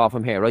debrief off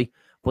him here, right?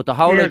 But the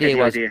whole idea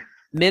was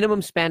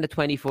minimum spend of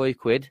 25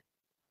 quid.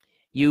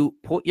 You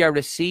put your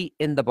receipt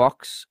in the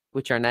box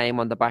with your name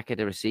on the back of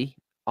the receipt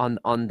on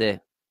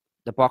the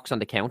box on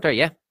the counter,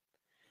 yeah?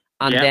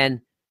 And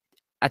then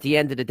at the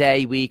end of the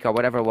day, week, or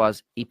whatever it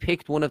was, he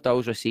picked one of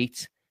those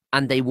receipts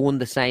and they won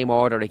the same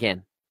order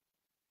again.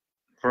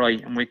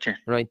 Right, I'm with you.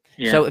 Right.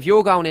 Yeah. So if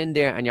you're going in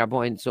there and you're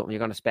buying something, you're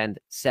going to spend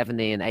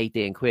 17,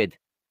 18 quid.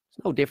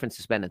 There's no difference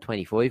to spending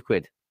 25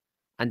 quid.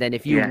 And then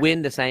if you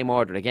win the same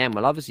order again,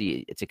 well,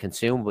 obviously it's a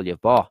consumable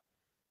you've bought.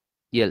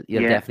 You'll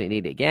definitely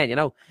need it again, you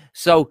know.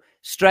 So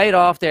straight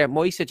off there,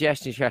 my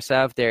suggestion to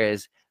yourself there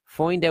is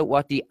find out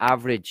what the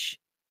average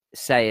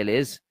sale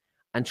is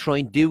and try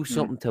and do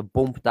something to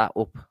bump that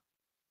up.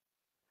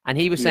 And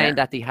he was saying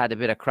that they had a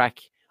bit of crack,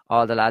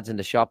 all the lads in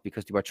the shop,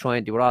 because they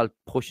were all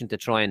pushing to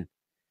try and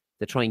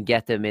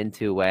get them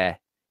into the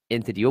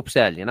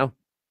upsell, you know.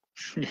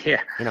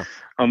 Yeah, you know,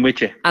 I'm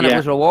with you. And it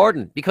was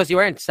rewarding because you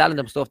weren't selling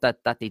them stuff that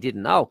they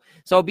didn't know.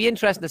 So it'd be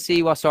interesting to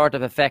see what sort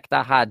of effect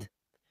that had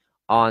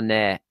on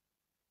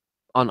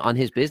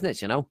his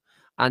business, you know.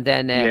 And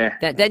then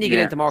then you get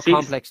into more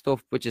complex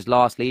stuff, which is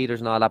lost leaders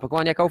and all that. But go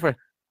on, go for it.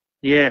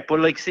 Yeah, but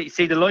like see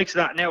the likes of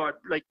that now,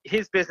 like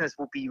his business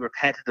would be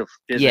repetitive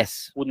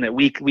business, wouldn't it?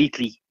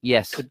 Weekly,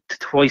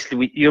 twice a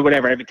week,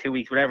 whatever, every 2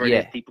 weeks, whatever it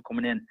is, people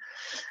coming in.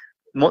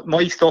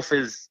 My stuff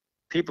is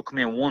people come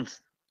in once.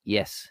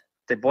 Yes.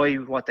 They buy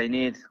what they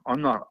need.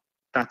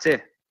 That's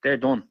it. They're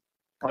done.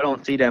 I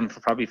don't see them for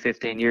probably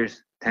 15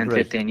 years,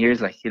 15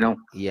 years, like, you know.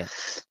 Yeah.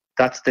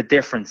 That's the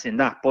difference in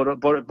that.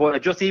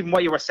 But just even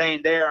what you were saying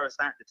there, I was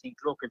starting to think,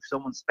 look, if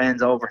someone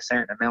spends over a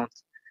certain amount,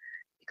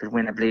 you could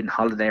win a bleeding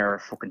holiday or a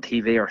fucking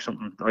TV or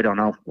something. I don't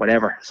know,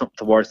 whatever, something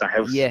towards their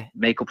house. Yeah.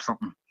 Make up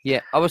something.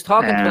 Yeah. I was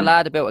talking to a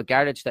lad about a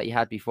garage that you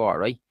had before,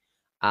 right?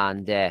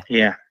 And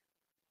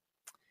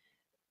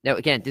now,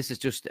 again, this is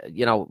just,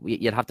 you know,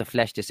 you'll have to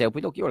flesh this out.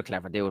 But look, you're a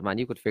clever dude, man.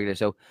 You could figure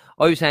this out.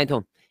 I was saying to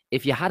him,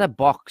 if you had a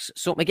box,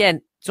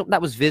 something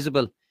that was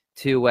visible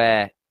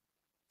to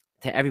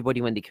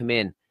everybody when they come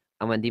in,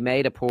 and when they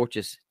made a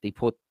purchase, they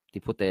put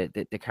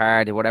the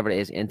card or whatever it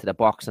is into the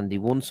box and they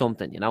won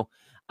something, you know.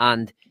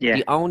 And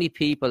the only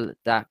people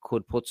that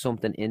could put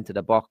something into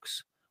the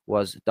box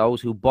was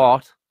those who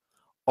bought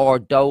or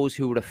those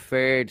who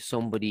referred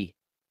somebody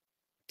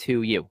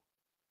to you.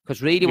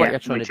 Because really what you're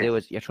trying to do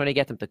is you're trying to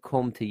get them to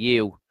come to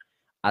you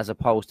as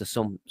opposed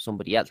to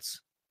somebody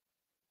else.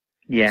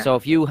 Yeah. So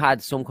if you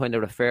had some kind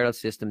of referral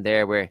system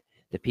there where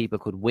the people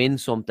could win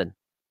something,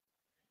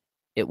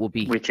 it would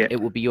be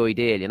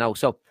ideal, you know.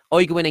 So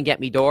I go in and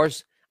get me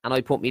doors and I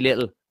put my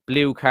little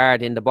blue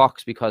card in the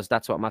box because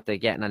that's what I'm after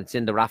getting, and it's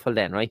in the raffle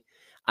then, right?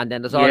 And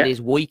then there's all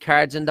these white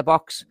cards in the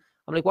box.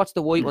 I'm like, what's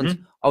the white ones?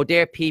 Oh,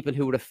 they're people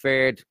who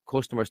referred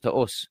customers to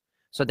us.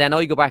 So then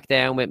I go back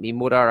down with my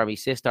mother or my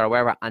sister or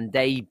wherever, and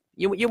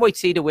you might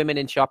see the women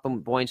in shopping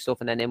buying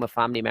stuff, and then in with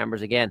family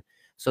members again.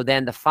 So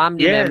then the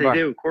family member, they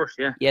do, of course,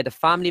 the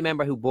family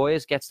member who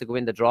buys gets to go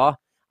in the draw,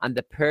 and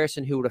the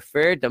person who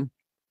referred them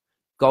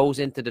goes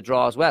into the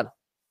draw as well.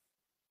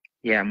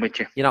 Yeah, I'm with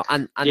you. You know,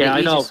 and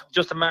I know. It's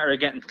just a matter of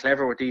getting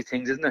clever with these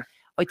things, isn't it?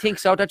 I think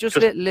so. They're just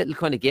little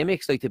kind of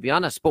gimmicks, like, to be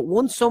honest. But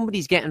once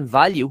somebody's getting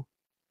value,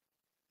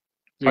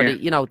 or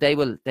they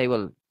will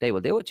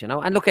do it. You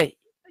know, and look at.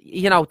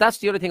 You know, that's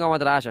the other thing I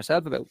wanted to ask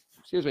yourself about,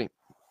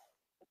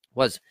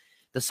 was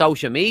the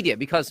social media,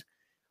 because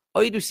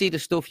I do see the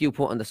stuff you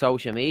put on the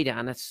social media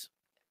and it's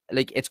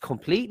like, it's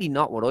completely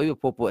not what I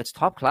would put, but it's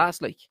top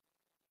class. Like,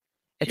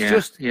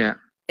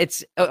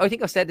 it's I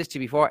think I've said this to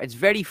you before. It's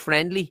very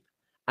friendly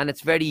and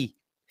it's very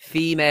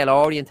female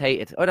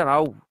orientated. I don't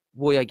know.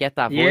 why I get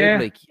that vibe. Yeah.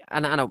 Like,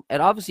 and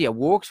it obviously it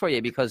works for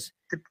you because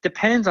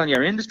Depends on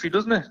your industry,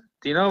 doesn't it?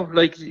 You know,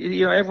 like,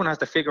 you know, everyone has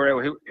to figure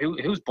out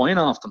who's buying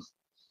off them.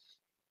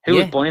 Who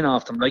is Yeah. buying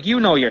off them? Like, you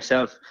know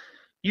yourself.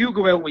 You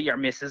go out with your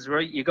missus,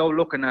 right? You go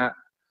looking at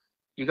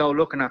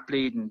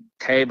bleeding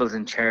tables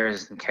and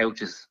chairs and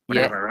couches,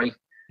 whatever, right?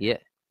 Yeah.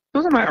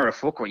 Doesn't matter a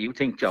fuck what you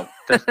think, Joe.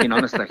 That's being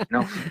honest, like, you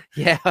know.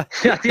 Yeah.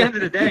 At the end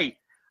of the day,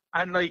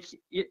 and like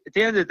at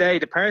the end of the day,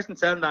 the person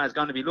selling that is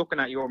going to be looking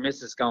at your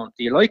missus going,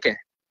 "Do you like it?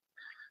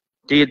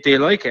 Do you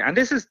like it?" And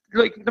this is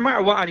like, no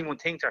matter what anyone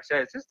thinks or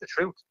says, this is the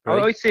truth.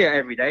 Right. I see it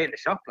every day in the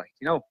shop, like,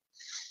 you know,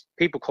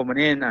 people coming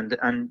in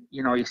and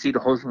you know, you see the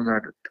husband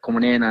are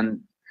coming in and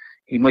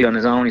he might be on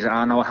his own. He's like,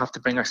 "Oh no, I have to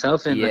bring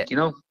herself in." Yeah. Like, you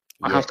know,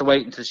 I Yeah. have to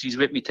wait until she's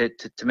with me to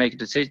make a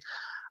decision.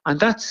 And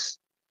that's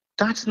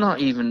not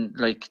even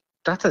like,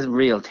 that's a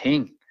real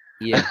thing.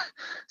 Yeah.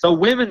 So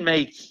women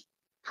make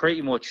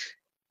pretty much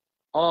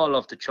all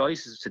of the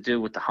choices to do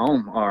with the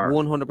home or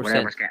 100%.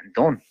 whatever's getting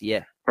done.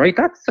 Yeah. Right?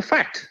 That's the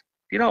fact.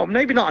 You know,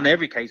 maybe not in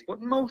every case, but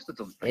in most of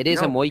them. It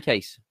is you in know? my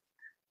case.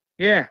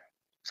 Yeah.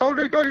 So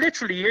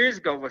literally years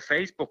ago with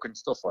Facebook and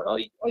stuff,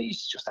 I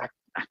used to just act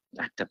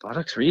the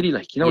bollocks, really.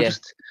 Like, you know, Yeah.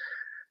 just,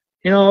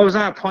 you know, I was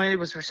at a point, it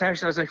was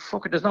recession, I was like,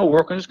 fuck it, there's no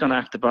work, I'm just going to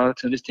act the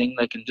bollocks in this thing,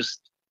 like, and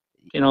just,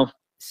 you know,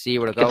 See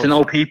where it get goes. to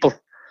know people,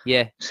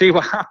 Yeah. see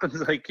what happens,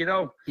 like, you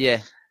know.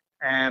 Yeah.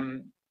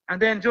 And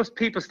then just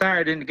people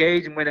started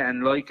engaging with it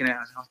and liking it. I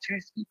was like, oh,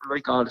 geez, people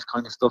like all this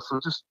kind of stuff. So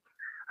just,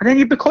 and then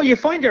you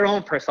find your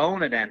own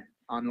persona then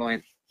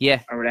online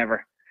Yeah. or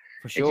whatever.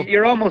 For sure.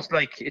 You're almost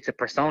like, it's a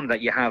persona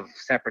that you have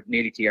separate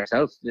nearly to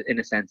yourself in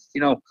a sense, you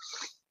know.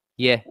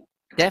 Yeah.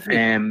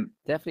 Definitely.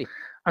 Definitely.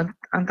 And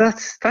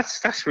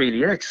that's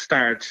really it. Just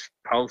start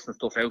posting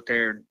stuff out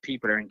there and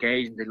people are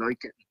engaged and they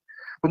like it.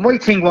 But my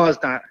thing was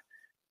that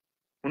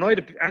when I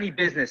had any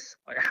business,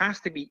 it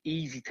has to be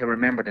easy to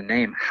remember the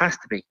name. It has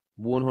to be.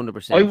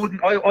 100%.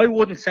 I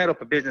wouldn't set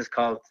up a business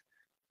called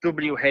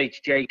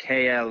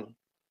WHJKL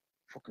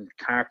fucking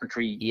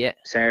carpentry Yeah.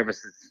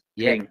 services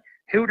Yeah. thing.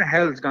 Who the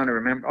hell is going to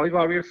remember? I've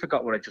already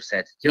forgot what I just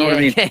said. Do you know what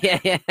I mean?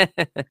 Yeah.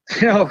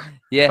 You know?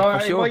 Yeah. So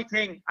For sure. my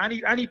thing,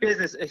 any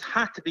business, it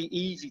had to be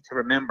easy to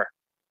remember.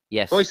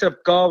 Yes. So I said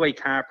Galway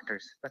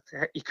Carpenters.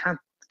 You can't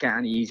get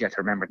any easier to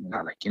remember than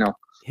that. Like, you know.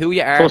 Who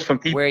you are, Plus from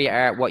people, where you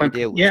are, what you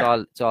do. yeah.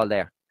 It's all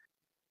there.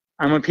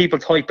 And when people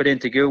type it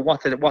into Google,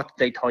 what did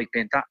they type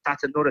in?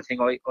 That's another thing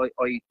I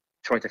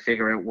try to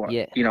figure out what,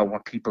 Yeah. you know,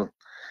 what people,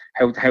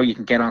 how you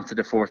can get onto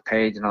the fourth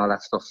page and all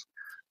that stuff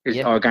is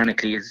Yeah.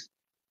 organically is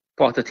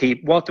what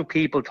do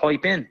people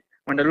type in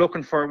when they're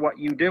looking for what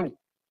you do? It's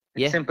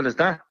Yeah. simple as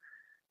that.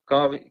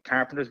 Galway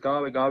Carpenters,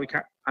 Galway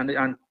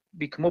and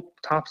we come up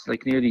tops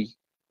like nearly,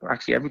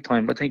 actually every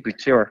time. I think we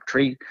 2 or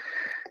 3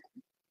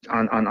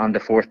 on the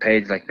fourth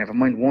page. Like, never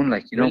mind one.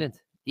 Like, you know. Brilliant.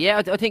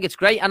 Yeah, I think it's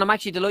great, and I'm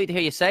actually delighted to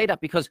hear you say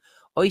that because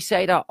I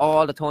say that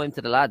all the time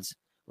to the lads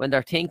when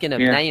they're thinking of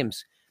Yeah.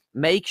 names.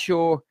 Make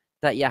sure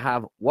that you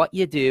have what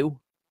you do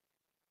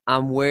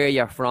and where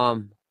you're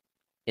from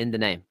in the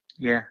name.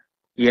 Yeah.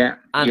 Yeah.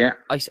 And yeah.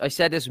 I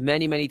said this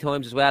many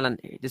times as well, and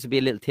this will be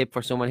a little tip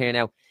for someone here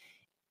now.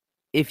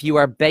 If you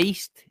are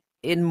based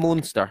in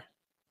Munster,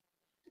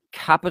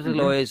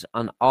 capitalise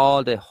on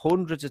all the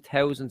hundreds of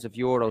thousands of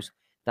euros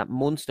that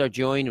Munster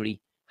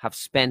Joinery have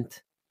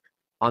spent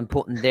on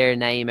putting their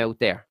name out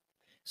there.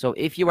 So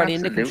if you are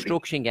in the Absolutely.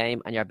 construction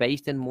game and you're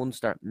based in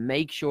Munster,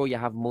 make sure you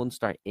have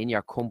Munster in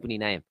your company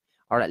name,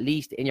 or at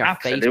least in your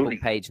Absolutely.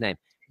 Facebook page name.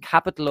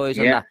 Capitalise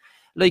on Yeah. that.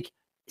 Like,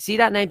 see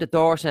that name, the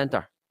Door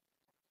Centre?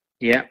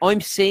 Yeah.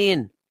 I'm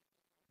seeing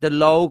the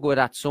logo of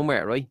that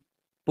somewhere, right?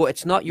 But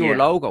it's not your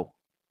Yeah. logo.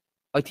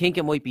 I think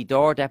it might be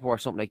Door Depot or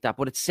something like that,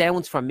 but it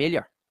sounds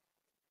familiar.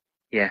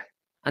 Yeah.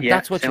 And Yeah,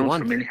 that's what you sounds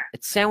want. familiar.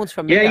 It sounds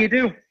familiar. Yeah, you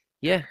do.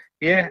 Yeah.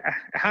 Yeah,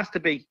 it has to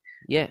be.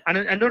 Yeah. And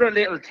another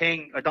little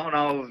thing, I don't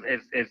know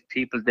if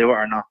people do it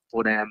or not,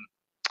 but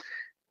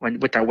when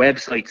with their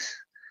websites,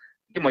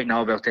 you might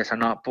know about this or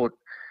not, but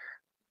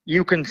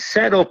you can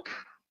set up,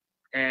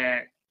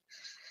 say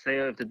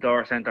if the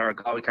Door Centre or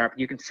Galway Carpet,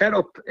 you can set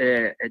up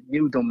a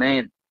new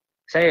domain,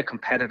 say a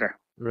competitor.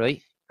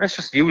 Right. Let's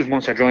just use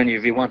Munster Joinery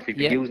if you want. We've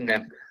been Yeah. using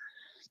them.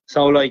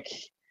 So, like,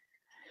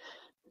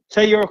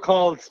 say you're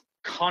called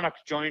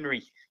Connacht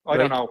Joinery. I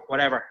don't Right. know,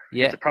 whatever.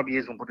 Yeah. There probably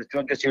is one, but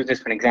just use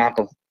this for an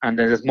example. And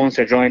there's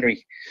Munster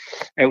Joinery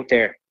out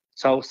there.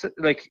 So,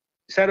 like,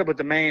 set up a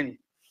domain.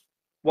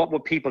 What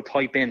would people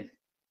type in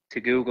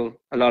to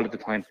Google a lot of the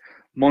time?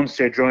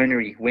 Munster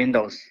Joinery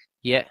Windows.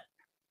 Yeah.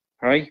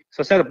 Right?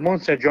 So, set up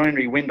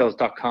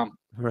munsterjoinerywindows.com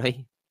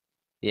Right.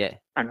 Yeah.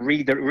 and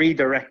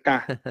redirect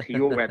that to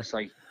your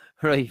website.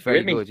 Right. Very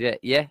with me? good. Yeah.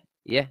 Yeah.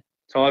 Yeah.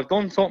 So, I've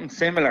done something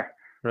similar,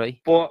 Right.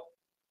 but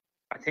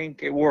I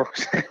think it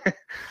works.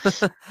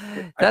 That's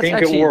I think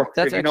actually, it works,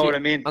 that's if you know actually- what I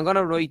mean. I'm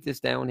gonna write this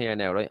down here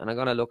now, right? And I'm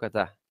gonna look at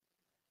that.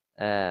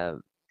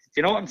 Do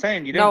you know what I'm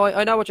saying? You do? No,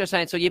 I know what you're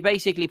saying. So you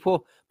basically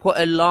put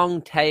a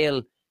long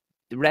tail,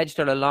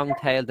 register a long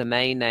tail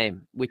domain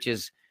name, which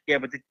is Yeah,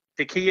 but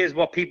the key is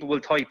what people will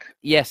type.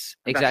 yes,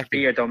 That should be exactly.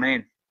 your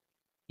domain.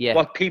 Yeah.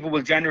 What people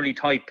will generally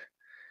type.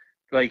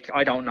 like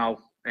I don't know,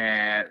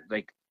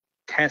 like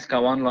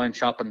Tesco online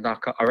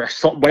shopping.com or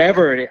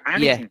whatever,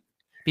 anything.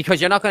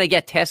 Because you're not going to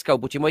get Tesco,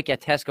 but you might get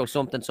Tesco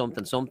something.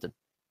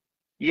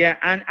 Yeah,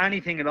 and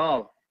anything at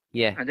all.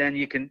 Yeah. And then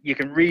you can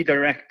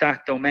redirect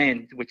that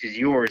domain, which is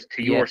yours,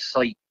 to your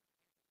site.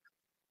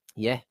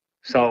 Yeah.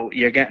 So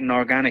you're getting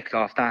organic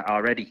off that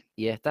already.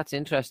 Yeah, that's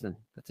interesting.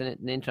 That's an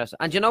interesting.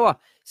 And you know what?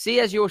 See,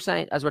 as you were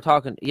saying, as we're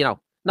talking, you know,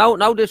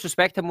 no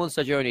disrespect to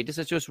Munster Journey. This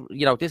is just,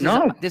 you know, this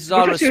is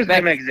all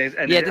respect.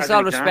 Yeah, this is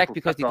all respect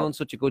because they've done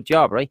such a good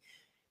job, right?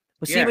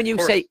 But see, when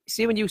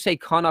you say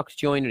Connacht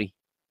Joinery,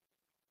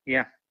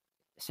 yeah,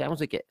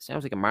 sounds like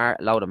a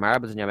load of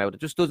marbles in your mouth.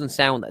 It just doesn't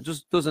sound. It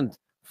just doesn't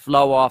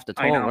flow off the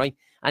tongue, right?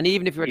 And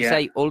even if you were to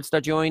say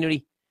Ulster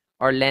Joinery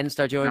or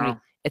Leinster Joinery,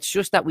 it's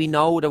just that we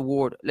know the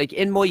word. Like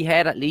in my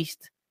head, at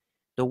least,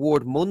 the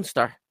word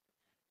Munster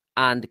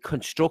and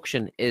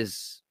construction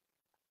is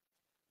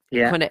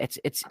kind of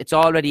it's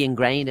already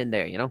ingrained in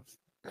there, you know.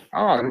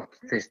 Oh,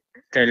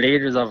 they're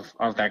leaders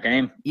of their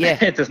game.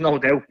 Yeah, there's no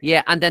doubt.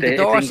 Yeah, and then the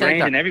Door it's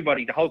ingrained Centre, in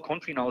everybody. The whole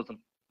country knows them.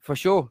 For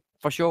sure,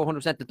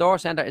 100%. The Door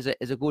Centre is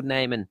a good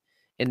name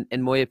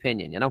in my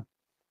opinion, you know.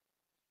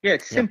 Yeah,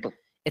 it's simple.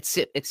 It's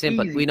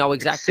simple. Easy. We know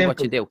exactly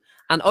what you do,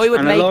 and I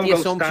would make the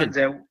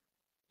assumption.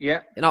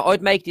 Yeah, you know,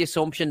 I'd make the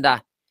assumption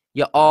that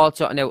you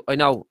also. Now I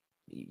know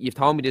you've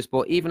told me this,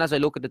 but even as I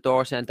look at the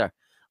Door Centre,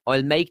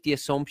 I'll make the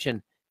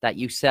assumption that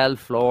you sell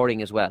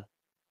flooring as well.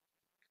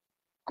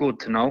 Good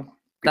to know.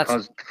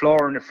 Because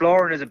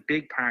flooring is a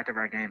big part of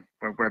our game.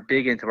 We're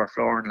big into our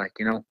flooring, like,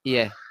 you know.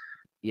 Yeah.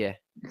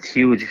 It's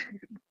huge.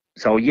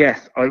 So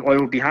yes, I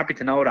would be happy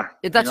to know that.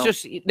 That's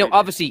just, you know,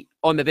 obviously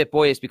I'm a bit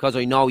biased because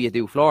I know you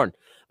do flooring,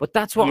 but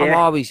that's what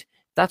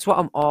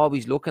I'm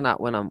always looking at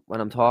when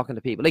I'm talking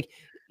to people. Like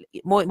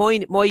my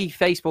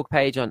Facebook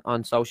page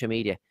on social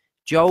media,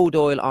 Joe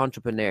Doyle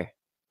Entrepreneur.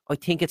 I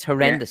think it's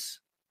horrendous.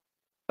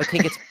 I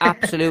think it's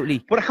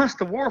absolutely. But it has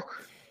to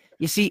work.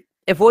 You see,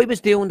 if I was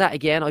doing that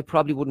again, I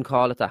probably wouldn't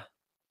call it that.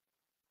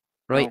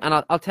 Right? No.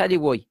 And I'll tell you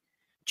why.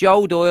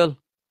 Joe Doyle,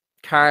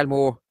 Carl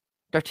Moore,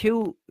 they're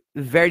two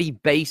very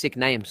basic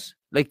names.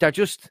 Like they're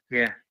just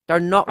they're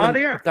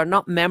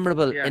not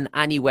memorable in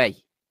any way.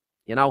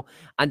 You know?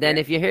 And then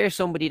if you hear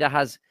somebody that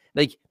has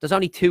like there's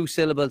only 2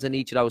 syllables in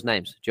each of those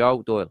names,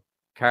 Joe Doyle,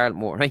 Carl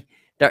Moore, right?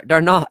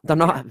 They're not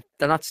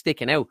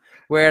sticking out.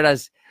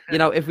 Whereas, you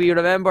know, if we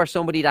remember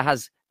somebody that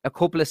has a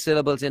couple of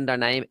syllables in their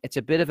name, it's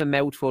a bit of a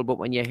mouthful, but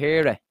when you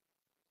hear it,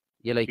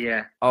 you're like,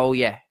 oh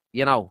yeah,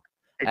 you know.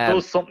 It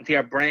does something to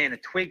your brain.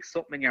 It twigs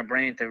something in your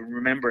brain to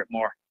remember it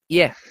more.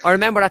 Yeah. I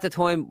remember at the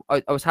time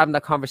I was having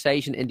that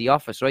conversation in the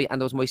office, right?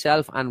 And there was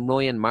myself and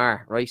Ryan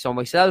Marr, right? So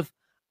myself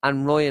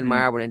and Ryan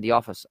Marr were in the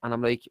office and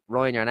I'm like,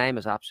 Ryan, your name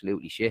is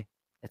absolutely shit.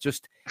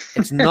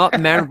 It's not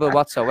memorable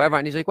whatsoever.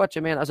 And he's like, what do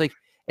you mean? I was like,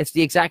 it's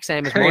the exact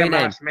same as my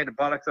name. Made the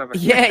bollocks of it.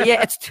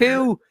 Yeah, it's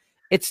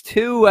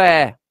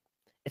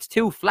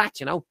too flat,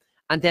 you know.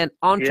 And then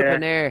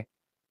entrepreneur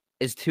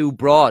is too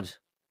broad.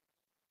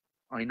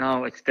 I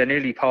know, they're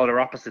nearly polar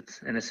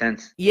opposites in a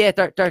sense. Yeah,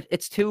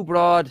 it's too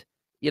broad.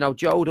 You know,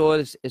 Joe Doyle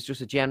is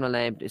just a general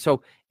name.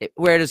 So,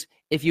 whereas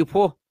if you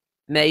put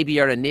maybe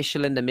your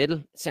initial in the middle,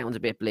 it sounds a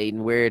bit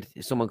bleeding weird.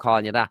 Someone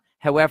calling you that.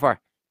 However,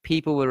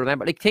 people will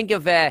remember. Like, think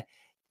of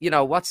you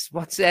know, what's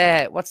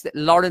the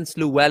Lawrence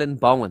Llewellyn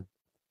Bowen.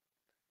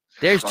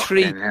 There's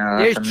three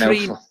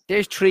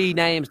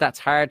names that's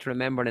hard to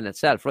remember in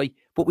itself, right?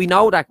 But we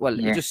know that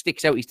it just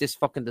sticks out. He's this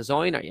fucking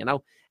designer, you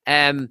know.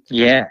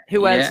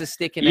 Who else is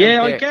sticking out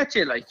there? I get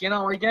you. Like, you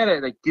know, I get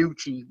it. Like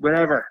Gucci,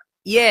 whatever.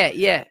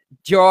 Yeah.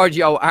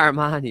 Giorgio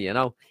Armani, you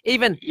know.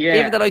 Even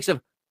the likes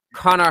of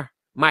Conor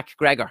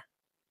McGregor.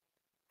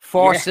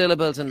 4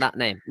 syllables in that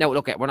name. Now,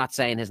 look, we're not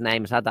saying his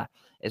name has had that.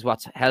 Is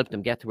what's helped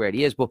him get to where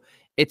he is. But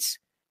it's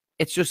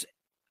just,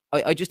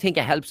 I just think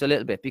it helps a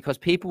little bit because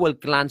people will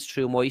glance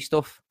through my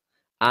stuff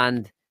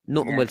and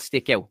nothing will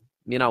stick out.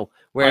 You know,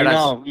 whereas I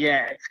know,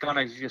 it's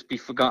gonna just be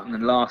forgotten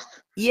and lost.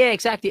 Yeah,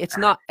 exactly. It's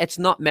not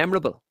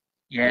memorable.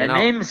 Yeah, a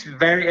name is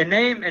very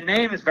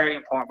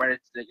important, but it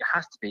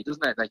has to be,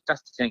 doesn't it? Like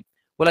that's the thing.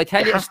 Well, I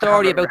tell you a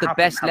story about the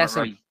best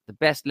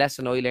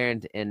lesson I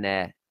learned in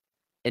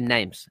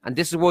names, and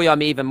this is why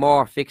I'm even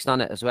more fixed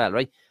on it as well,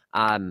 right?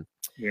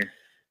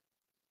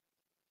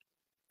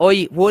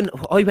 I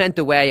went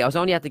away. I was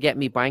only had to get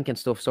me bank and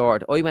stuff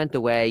sorted. I went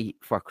away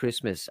for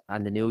Christmas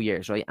and the New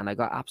Year's, right? And I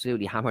got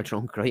absolutely hammer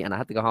drunk, right? And I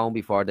had to go home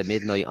before the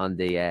midnight on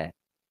the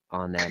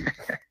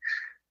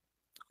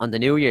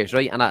New Year's,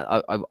 right? And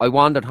I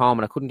wandered home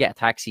and I couldn't get a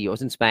taxi. I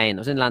was in Spain. I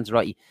was in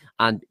Lanzarote,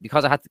 and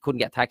because I couldn't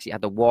get a taxi, I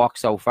had to walk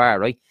so far,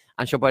 right?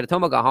 And so by the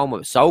time I got home, I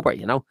was sober,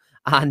 you know.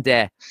 And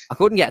I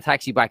couldn't get a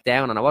taxi back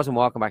down, and I wasn't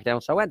walking back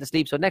down. So I went to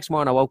sleep. So next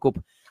morning I woke up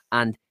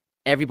and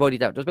everybody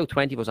there's about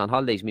 20 of us on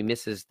holidays. Me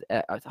missus,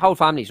 whole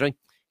families, right?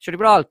 So they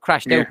were all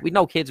crashed out. We'd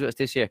no kids with us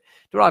this year.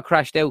 They were all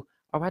crashed out.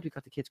 Oh, why had we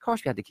got the kids? Of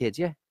course we had the kids,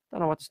 yeah.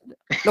 Don't know what.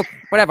 Look,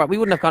 whatever. We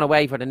wouldn't have gone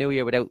away for the New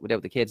Year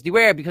without the kids. They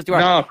were because they were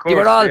all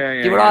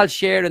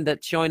sharing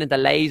shining the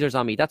lasers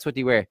on me. That's what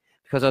they were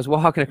because I was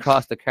walking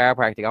across the car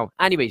park to go.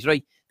 Anyways,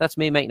 right, that's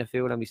me making a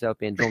fool of myself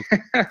being drunk.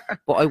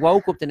 But I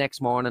woke up the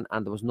next morning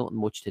and there was nothing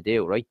much to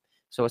do, right?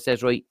 So it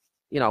says, right,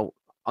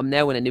 I'm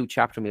now in a new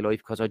chapter in my life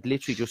because I'd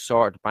literally just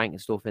sorted the banking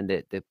stuff in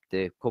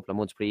the couple of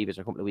months previous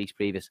or a couple of weeks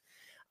previous.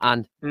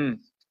 And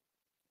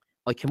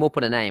I came up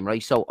with a name,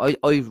 right? So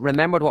I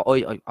remembered what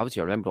I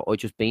remember what I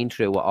just been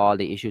through with all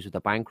the issues with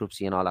the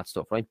bankruptcy and all that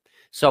stuff, right?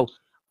 So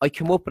I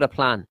came up with a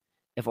plan.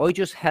 If I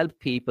just help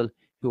people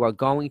who are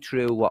going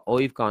through what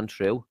I've gone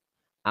through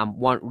and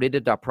want rid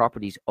of their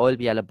properties, I'll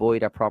be able to buy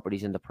their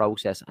properties in the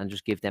process and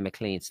just give them a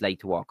clean slate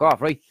to walk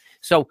off, right?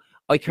 So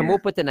I came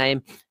up with the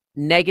name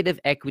Negative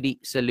Equity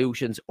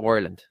Solutions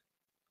Ireland,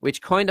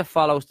 which kind of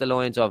follows the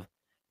lines of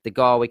the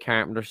Galway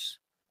Carpenters.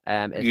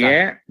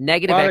 Negative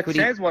Equity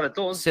it says what it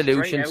does,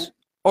 Solutions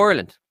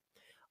Ireland.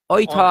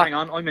 I thought, hang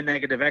on, I'm a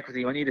negative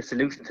equity. I need a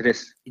solution to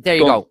this. There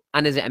you go.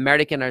 And is it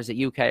American or is it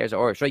UK or is it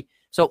Irish, right?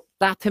 So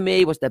that to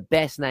me was the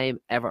best name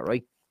ever,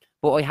 right?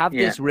 But I have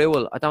this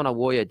rule. I don't know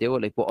why I do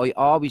it, like, but I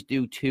always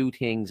do two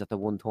things at the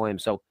one time.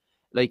 So,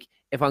 like,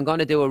 if I'm going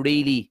to do a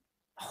really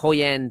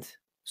high-end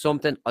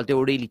something, I'll do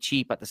it really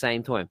cheap at the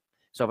same time.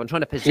 So if I'm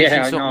trying to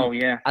position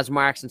something as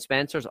Marks and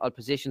Spencer's, I'll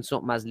position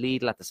something as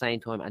Lidl at the same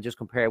time and just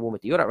compare one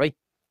with the other, right?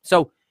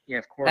 So,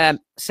 of course.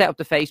 Set up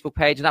the Facebook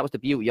page, and that was the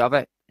beauty of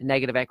it.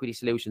 Negative Equity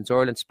Solutions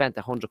Ireland. Spent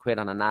 £100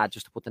 on an ad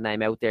just to put the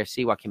name out there,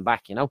 see what came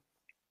back, Of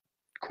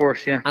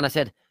course, yeah. And I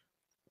said,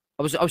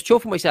 I was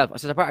chuffing myself. I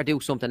said, I better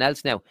do something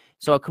else now.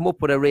 So I come up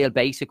with a real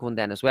basic one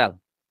then as well.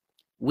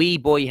 We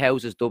Buy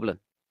Houses Dublin.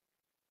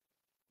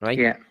 Right?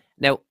 Yeah.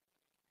 Now,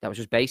 that was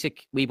just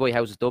basic. We Buy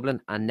Houses Dublin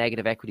and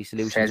Negative Equity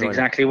Solutions. Says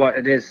exactly what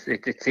it is.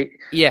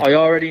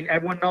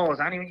 Everyone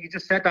knows. Anyway, you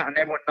just said that and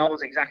everyone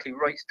knows exactly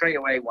right straight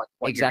away what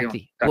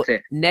exactly. You're doing. That's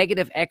it.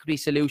 Negative Equity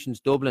Solutions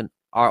Dublin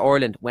or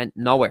Ireland went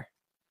nowhere.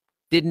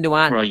 Didn't do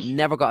anything. Right.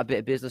 Never got a bit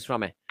of business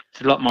from it.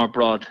 It's a lot more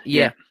broad.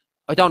 Yeah.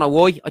 I don't know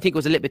why. I think it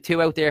was a little bit too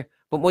out there.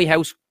 But my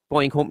house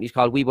buying company is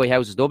called We Buy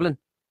Houses Dublin.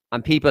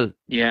 And people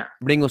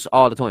ring us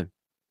all the time.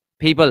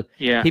 People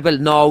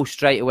know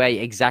straight away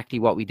exactly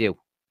what we do.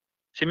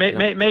 See,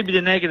 maybe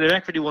the negative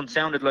equity one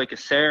sounded like a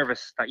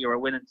service that you were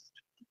winning.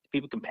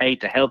 People can pay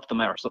to help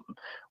them or something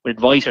with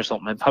advice or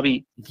something. And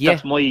probably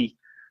that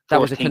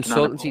was a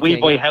consultancy. We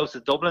Buy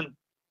Houses Dublin.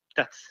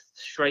 That's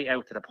straight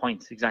out to the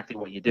point. Exactly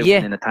what you do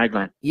in the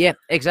tagline. Yeah,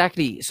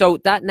 exactly. So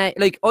that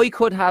I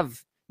could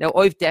have now.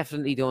 I've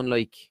definitely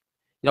done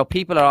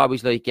people are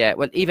always like,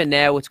 well, even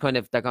now it's kind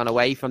of they're gone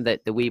away from the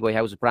We Buy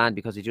Houses brand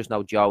because they just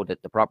know Joe, the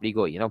property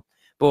guy,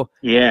 But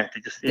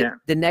the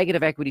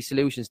Negative Equity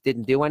Solutions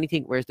didn't do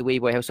anything, whereas the We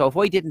Buy House. So if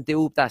I didn't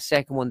do that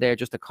second one there,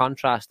 just to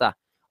contrast that,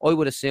 I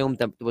would assume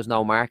that there was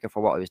no market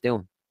for what I was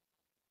doing.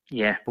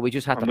 Yeah. But we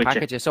just had to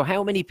package it. So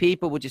how many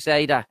people would you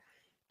say that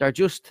they're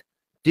just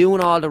doing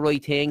all the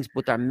right things,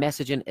 but their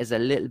messaging is a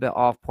little bit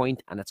off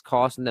point and it's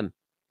costing them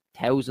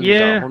thousands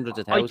or hundreds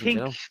of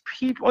thousands?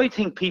 I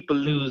think people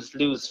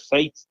lose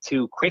faith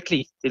too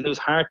quickly. They lose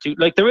heart too.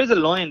 Like, there is a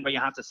line where you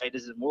have to say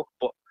this isn't work,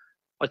 but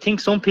I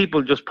think some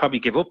people just probably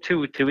give up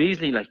too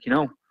easily,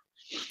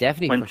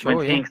 Definitely, when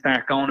things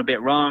start going a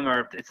bit wrong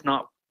or it's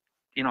not,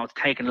 it's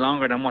taking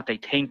longer than what they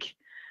think.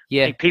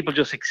 Yeah. Like, people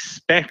just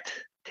expect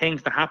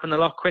things to happen a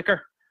lot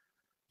quicker.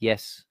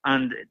 Yes.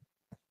 And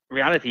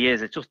reality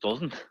is it just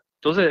doesn't.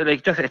 Does it?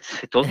 It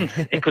doesn't.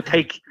 It could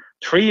take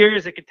 3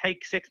 years. It could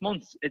take 6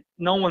 months.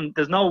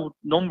 There's no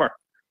number.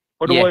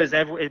 Otherwise,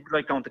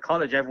 like going to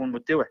college, everyone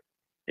would do it.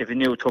 If you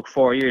knew it took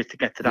 4 years to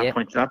get to that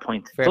point, Fair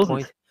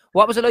point.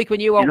 What was it like when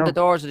you opened the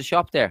doors of the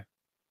shop there?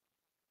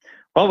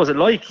 What was it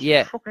like?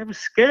 Yeah. It was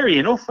scary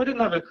enough. I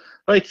didn't have it.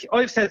 Like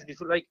I've said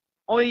before, like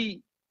I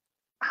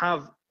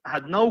have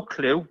had no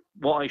clue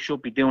what I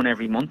should be doing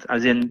every month,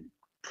 as in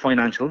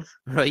financials.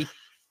 Right.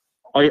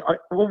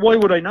 Why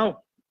would I know?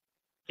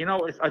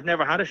 I've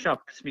never had a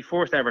shop. It's my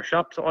first ever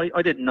shop, so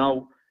I didn't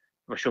know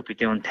if I should be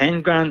doing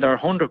 10 grand or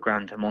 100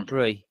 grand a month.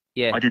 Right.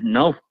 Yeah. I didn't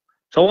know.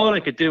 So all I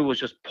could do was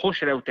just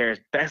push it out there as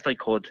best I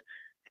could,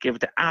 give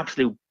it the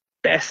absolute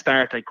best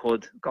start I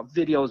could. Got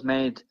videos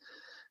made,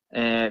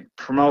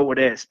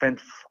 promoted it,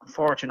 spent a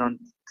fortune on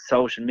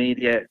social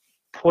media,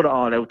 put it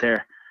all out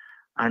there,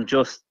 and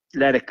just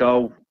let it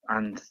go.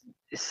 And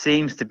it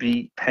seems to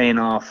be paying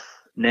off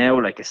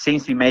now. Like, it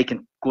seems to be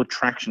making good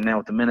traction now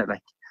at the minute.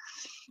 Like,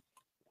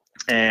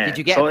 did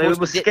you get? So it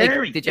was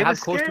scary. Did you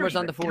have customers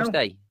on the first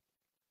day?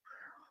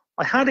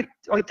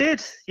 I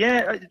did.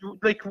 Yeah.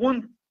 Like,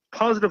 one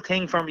positive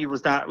thing for me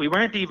was that we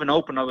weren't even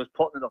open. I was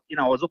putting it up.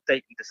 I was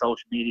updating the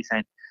social media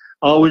saying,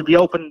 "Oh, we'll be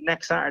open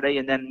next Saturday,"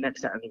 and then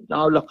next Saturday,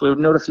 "Oh, look, we're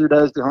another few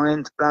days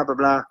behind." Blah blah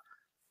blah.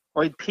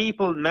 I had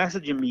people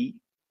messaging me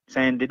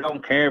saying they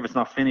don't care if it's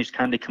not finished.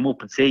 Can they come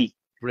up and see?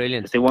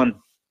 Brilliant. If they want.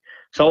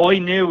 So I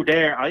knew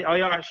there.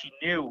 I actually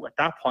knew at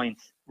that point.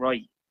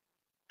 Right.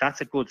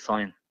 That's a good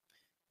sign.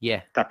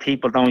 Yeah. That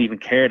people don't even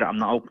care that I'm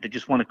not open. They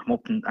just want to come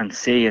up and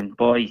see and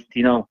buy.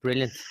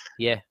 Brilliant.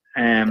 Yeah.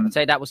 I'd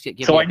say that was.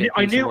 So I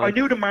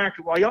knew the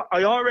market.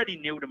 I already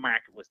knew the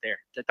market was there.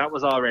 That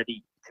was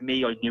already, to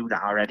me. I knew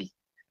that already.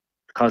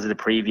 because of the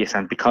previous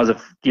and because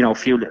of, you know, a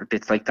few little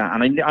bits like that.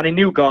 And I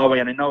knew Galway,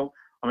 and I know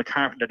I'm a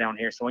carpenter down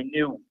here, so I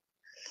knew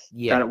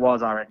that it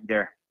was already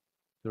there.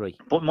 Right.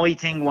 But my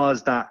thing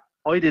was that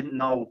I didn't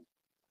know.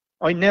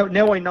 I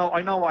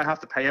know I have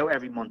to pay out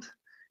every month.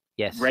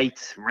 Yes.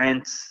 Rates,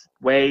 rents,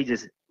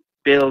 wages,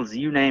 bills,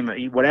 you name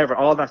it, whatever,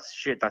 all that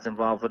shit that's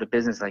involved with a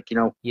business, like, you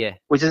know. Yeah.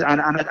 Which is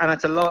and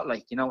it's a lot,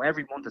 like, you know,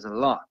 every month is a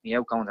lot. The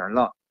outgoings are a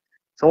lot.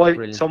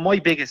 So my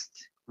biggest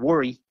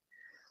worry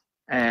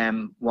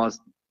was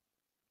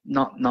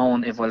not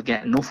knowing if I'll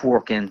get enough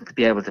work in to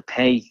be able to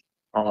pay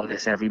all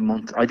this every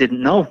month. I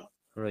didn't know,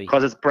 right,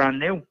 because it's brand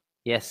new.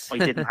 Yes. I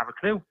didn't have a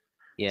clue.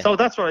 Yeah. So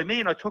that's what I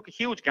mean. I took a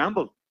huge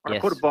gamble. Yes. I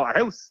could have bought a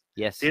house.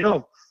 Yes. You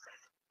know,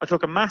 I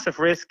took a massive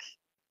risk,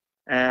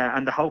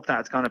 and the hope that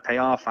it's going to pay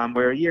off. And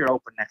we're a year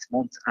open next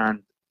month,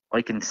 and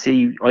I can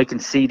see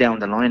down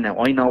the line now.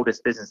 I know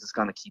this business is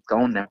going to keep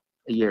going now.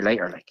 A year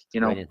later, like, you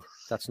know. Brilliant.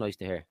 That's nice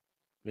to hear.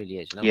 Really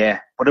is, you know? Yeah,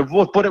 but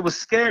it was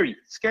scary,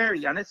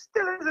 and it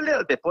still is a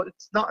little bit, but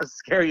it's not as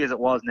scary as it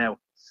was now.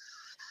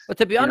 But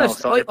to be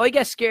honest, I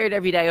get scared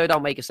every day I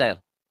don't make a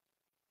sale.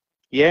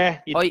 Yeah,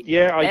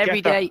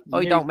 every day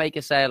I don't make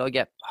a sale, I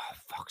get, oh,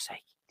 fuck's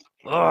sake.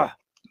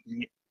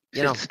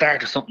 You know,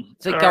 start or something.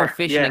 It's like going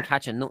fishing and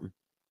catching nothing.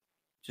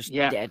 Just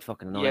dead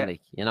fucking annoying,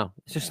 like, you know.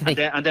 It's just like,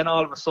 and then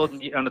all of a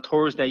sudden on a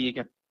Thursday you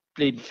get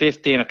bleeding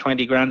 15 or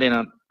 20 grand in,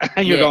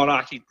 and you're going,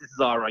 actually, this is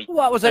all right.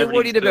 What was I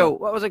worried about?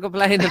 What was I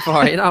complaining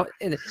for? You know,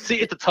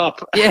 see at the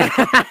top. Yeah.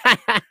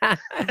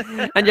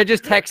 And you're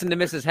just texting the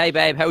missus, "Hey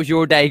babe, how's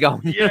your day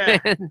going?" Yeah,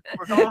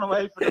 we're going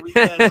away for the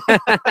weekend.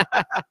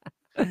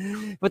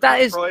 But that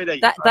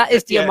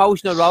is the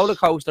emotional roller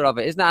coaster of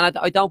it, isn't it? And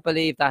I don't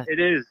believe that it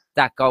is.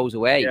 That goes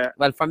away. Yeah.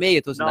 Well, for me,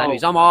 it doesn't. No.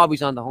 Anyways, I'm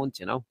always on the hunt,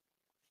 you know.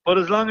 But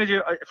as long as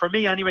for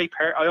me anyway,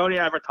 I only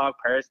ever talk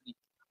personally.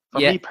 For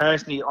me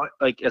personally,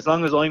 like, as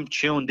long as I'm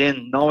tuned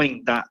in,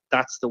 knowing that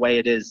that's the way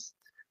it is,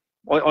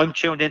 I'm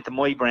tuned into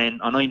my brain,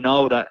 and I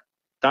know that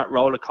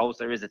roller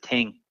coaster is a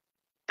thing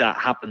that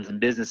happens in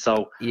business.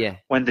 So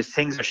when the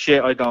things are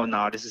shit, I go,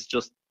 no, this is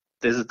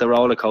the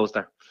roller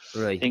coaster.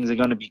 Right. Things are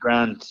going to be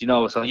grand, you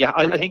know. So yeah,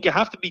 I think you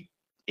have to be,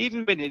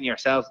 even within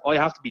yourself, I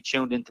have to be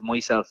tuned into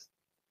myself.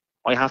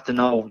 I have to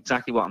know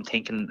exactly what I'm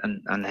thinking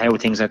and how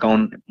things are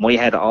going in my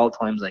head at all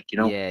times, like, you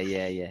know.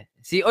 Yeah.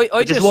 See,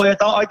 I just why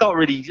I don't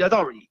really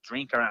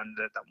drink around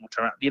that much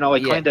around. You know,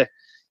 you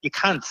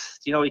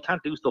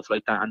can't do stuff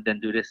like that and then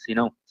do this, you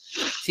know.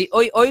 See,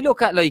 I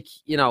look at, like,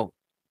 you know,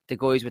 the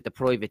guys with the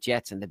private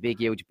jets and the big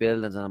huge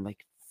buildings, and I'm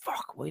like,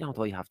 fuck, why don't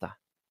I have that?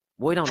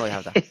 Why don't I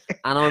have that?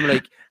 And I'm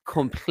like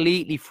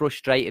completely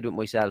frustrated with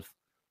myself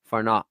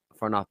for not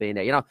being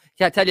there. You know,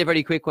 can I tell you a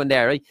very quick one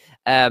there, right?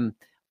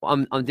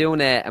 I'm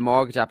doing a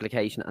mortgage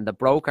application, and the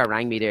broker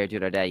rang me there the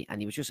other day, and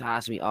he was just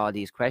asking me all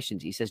these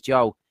questions. He says,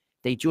 Joe,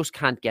 they just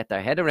can't get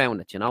their head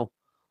around it, you know.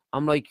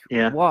 I'm like,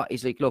 what?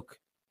 He's like, look,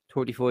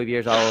 35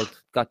 years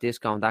old, got this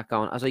going, that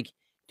going. I was like,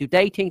 do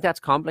they think that's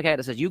complicated?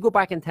 I says, you go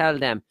back and tell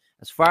them,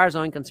 as far as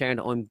I'm concerned,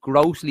 I'm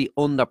grossly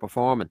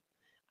underperforming.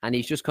 And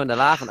he's just kind of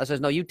laughing. I says,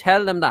 no, you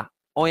tell them that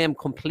I am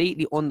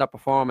completely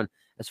underperforming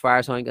as far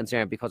as I'm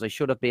concerned, because I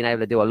should have been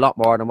able to do a lot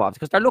more than what,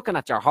 because they're looking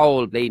at your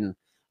whole bleeding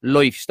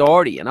life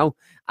story, you know.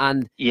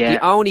 And the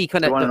only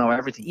kind of, want to know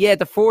everything. Yeah,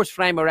 the first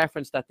frame of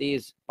reference that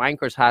these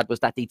bankers had was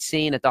that they'd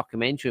seen a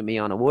documentary of me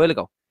on a while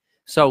ago.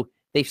 So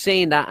they've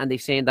seen that, and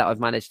they've seen that I've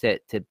managed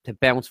to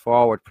bounce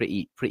forward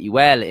pretty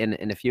well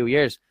in a few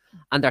years.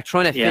 And they're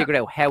trying to figure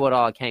out how it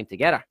all came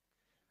together.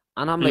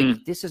 And I'm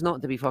like, this is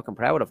nothing to be fucking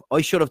proud of.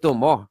 I should have done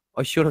more.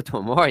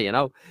 You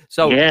know.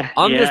 So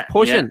I'm just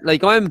pushing.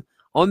 Like,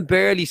 I'm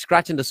barely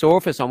scratching the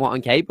surface on what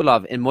I'm capable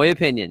of, in my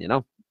opinion, you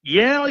know.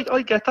 Yeah,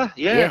 I get that.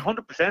 Yeah,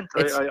 100%.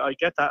 I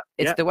get that.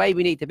 It's the way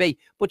we need to be.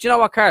 But you know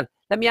what, Carl?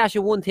 Let me ask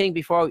you one thing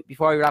before we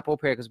wrap up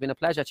here, because it's been a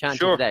pleasure chatting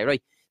to you today,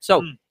 right?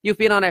 So you've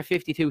been on our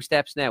 52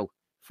 steps now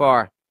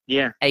for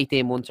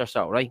 18 months or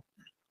so, right?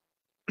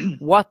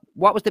 What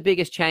was the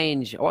biggest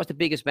change? What was the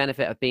biggest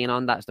benefit of being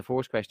on that? Is the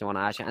first question I want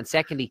to ask you. And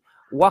secondly,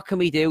 what can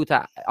we do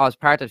to, as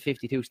part of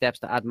 52 steps,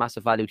 to add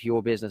massive value to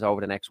your business over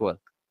the next while?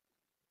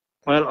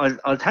 Well,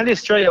 I'll tell you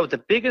straight out,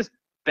 the biggest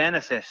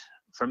benefit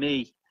for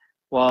me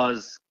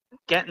was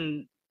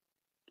getting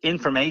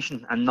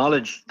information and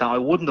knowledge that I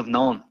wouldn't have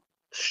known,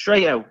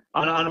 straight out.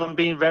 And I'm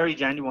being very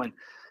genuine.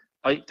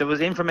 There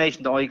was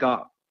information that I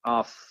got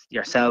off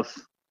yourself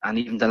and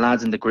even the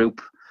lads in the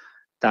group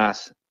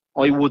that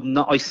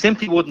I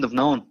simply wouldn't have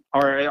known,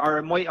 or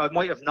I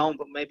might have known,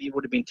 but maybe it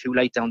would have been too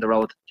late down the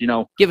road, you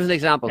know. Give us an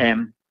example.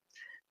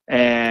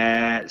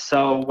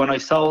 So when I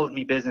sold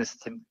my business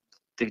to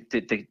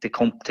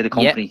the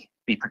company,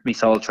 me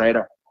sole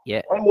trader,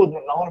 I wouldn't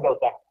have known about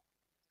that.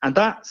 And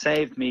that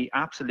saved me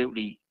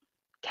absolutely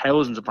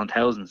thousands upon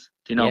thousands,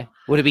 you know. Yeah.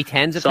 Would it be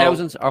tens of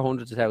thousands or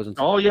hundreds of thousands?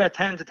 Oh, yeah,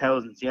 tens of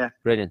thousands, yeah.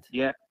 Brilliant.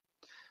 Yeah.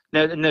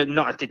 No,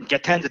 I didn't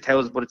get tens of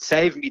thousands, but it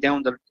saved me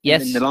down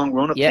in the long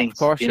run of things, of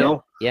course, you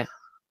know. Yeah.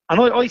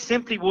 And I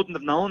simply wouldn't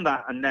have known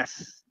that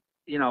unless,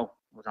 you know,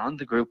 I was on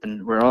the group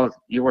and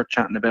you were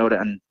chatting about it,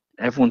 and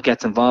everyone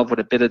gets involved with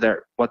a bit of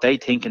what they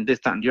think and this,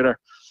 that, and the other.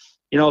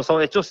 You know, so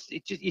it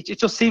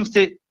just seems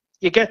to,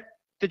 you get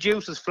the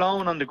juices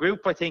flowing on the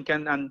group, I think,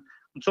 and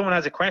when someone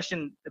has a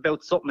question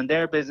about something in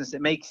their business,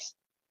 it makes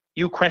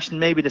you question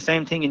maybe the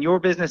same thing in your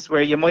business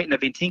where you mightn't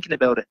have been thinking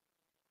about it.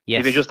 Yes.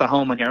 If you're just at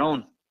home on your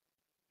own.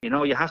 You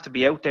know, you have to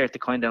be out there to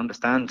kind of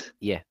understand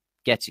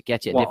Gets you a what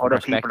different other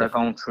people are perspective.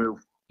 going through.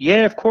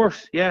 Yeah, of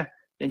course. Yeah.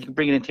 Then you can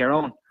bring it into your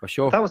own. For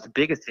sure. That was the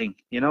biggest thing,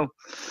 you know.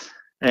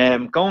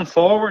 Going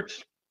forward,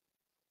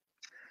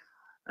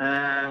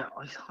 I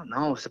don't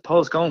know. I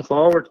suppose going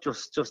forward,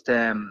 just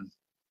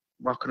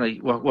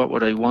what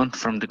would I want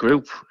from the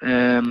group?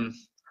 I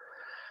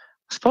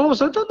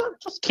suppose I don't know,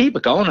 just keep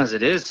it going as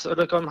it is.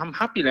 Like I'm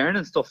happy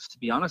learning stuff, to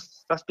be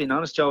honest. That's being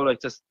honest, Joe.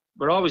 Like just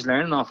we're always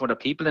learning off other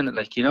people in it,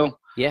 like, you know.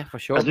 Yeah, for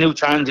sure. As new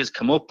challenges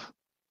come up.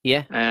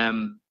 Yeah.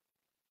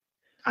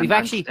 We've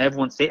actually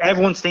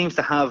everyone seems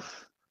to have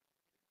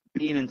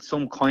been in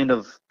some kind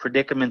of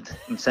predicament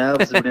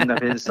themselves within their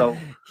business. So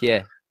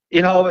yeah,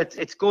 you know,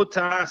 it's good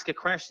to ask a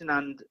question,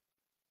 and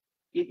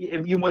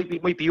you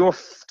might be your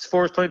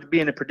first time to be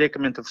in a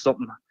predicament of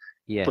something.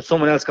 Yeah. But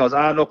someone else goes,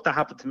 look, that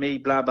happened to me,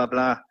 blah blah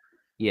blah.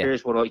 Yeah.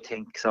 Here's what I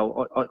think.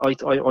 So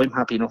I'm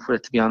happy enough with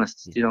it, to be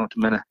honest. You know, at the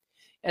minute.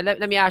 And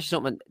let me ask you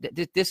something.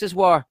 This is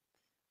what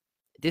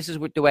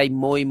the way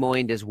my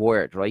mind is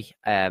wired, right?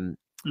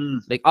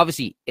 Like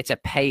obviously it's a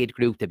paid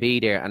group to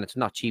be there, and it's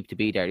not cheap to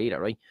be there either,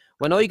 right?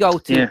 When I go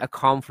to a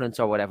conference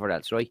or whatever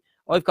else, right?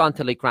 I've gone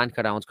to like Grant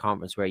Cardone's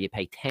conference where you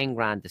pay 10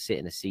 grand to sit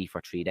in a seat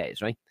for 3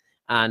 days, right?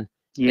 And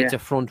it's a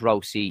front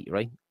row seat,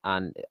 right?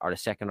 Or a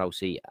second row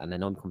seat, and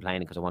then I'm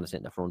complaining because I want to sit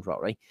in the front row,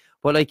 right?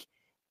 But like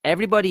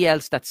everybody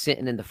else that's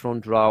sitting in the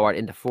front row or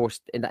in the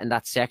first in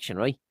that section,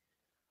 right?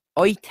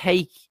 I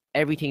take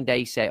everything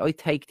they say. I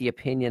take the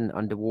opinion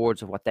on the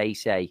words of what they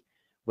say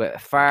with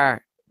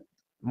far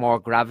more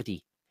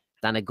gravity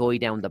than a guy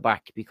down the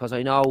back, because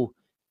I know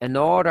in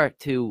order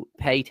to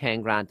pay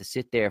 10 grand to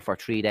sit there for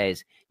 3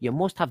 days, you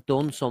must have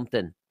done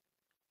something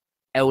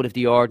out of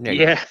the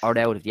ordinary or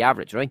out of the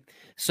average, right?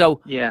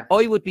 So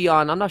I would be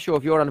on, I'm not sure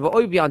if you're on, but I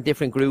would be on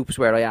different groups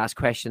where I ask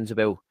questions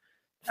about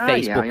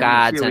Facebook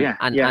ads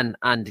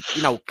and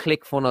you know,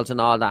 click funnels and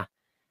all that.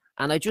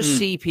 And I just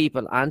see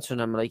people answering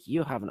them like,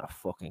 you haven't a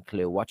fucking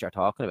clue what you're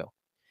talking about.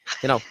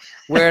 You know,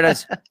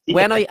 whereas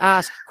when I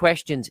ask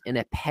questions in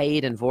a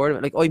paid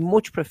environment, like I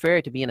much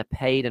prefer to be in a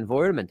paid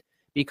environment,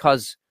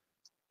 because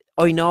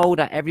I know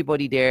that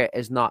everybody there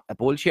is not a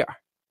bullshitter.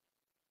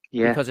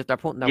 Yeah. Because if they're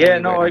putting their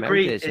money where I their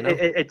agree. mouth is, you know?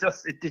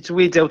 It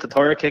weeds out the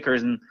tire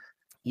kickers, and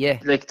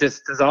like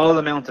there's all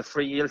amount of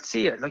free. You'll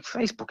see it. Like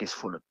Facebook is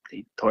full of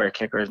tire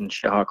kickers and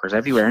shit hawkers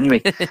everywhere.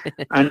 Anyway,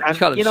 and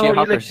you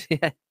know,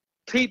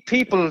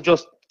 people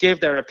just give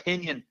their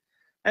opinion.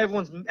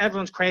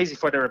 Everyone's crazy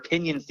for their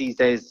opinions these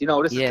days. You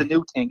know, this is the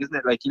new thing, isn't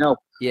it? Like, you know,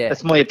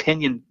 that's my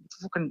opinion.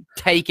 Fucking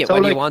take it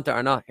whether you want it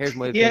or not. Here's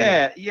my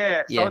opinion.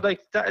 Yeah. So like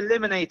that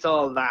eliminates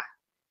all that.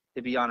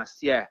 To be honest,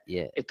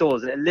 it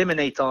does. It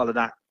eliminates all of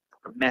that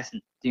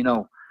messing. You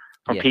know,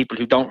 for people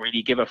who don't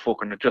really give a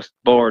fuck and they're just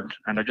bored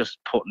and they're just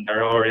putting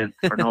their oar in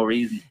for no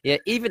reason.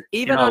 Even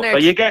you know, on our...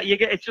 you get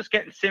it's just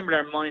getting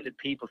similar-minded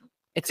people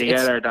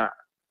together that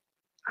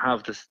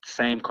have the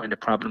same kind of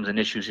problems and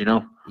issues. You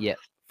know. Yeah.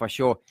 For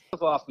sure.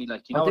 Off me,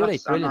 like, you know, and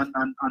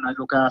I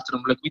look after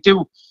them. Like we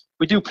do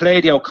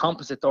Playdio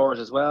composite doors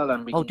as well,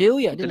 and we do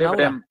you? I didn't know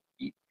them.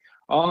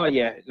 Oh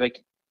yeah,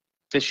 like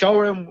the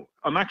showroom.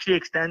 I'm actually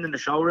extending the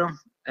showroom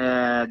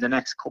the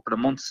next couple of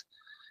months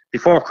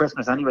before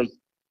Christmas, anyway.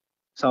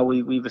 So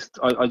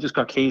I just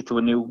got keys to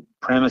a new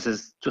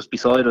premises just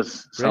beside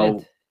us.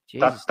 Brilliant.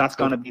 So that's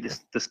going to be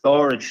the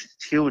storage.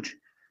 It's huge.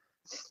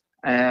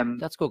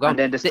 That's good. And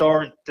then the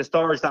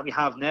storage that we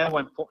have now,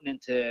 I'm putting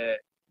into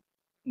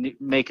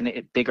making it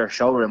a bigger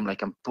showroom.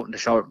 Like I'm putting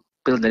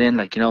building it in,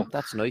 like, you know.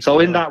 That's nice.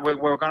 So in that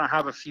we're gonna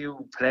have a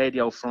few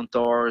Playdio front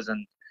doors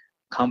and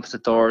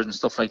composite doors and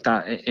stuff like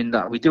that. In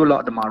that we do a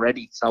lot of them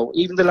already. So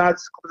even a couple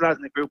of lads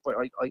in the group,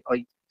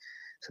 I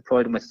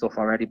supply them with stuff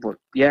already. But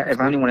yeah, if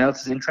anyone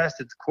else is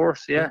interested, of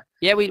course, we'll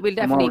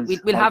definitely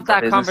we'll have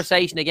that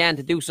conversation again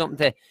to do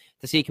something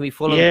to see can we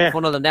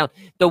funnel them down.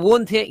 The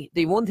one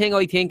thing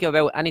I think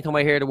about anytime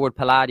I hear the word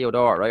Palladio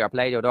door, right, or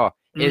Playdio door,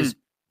 is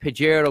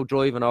Pajero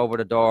driving over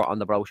the door on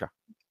the brochure.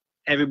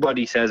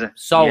 Everybody says it.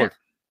 Sold.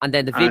 And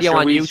then the video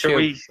on YouTube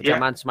with your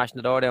man smashing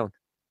the door down.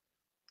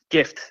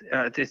 Gift.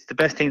 It's the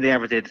best thing they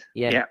ever did.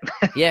 Yeah.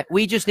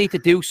 We just need to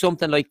do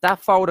something like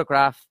that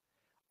photograph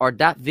or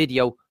that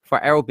video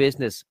for our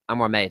business, and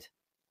we're made.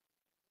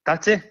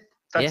 That's it.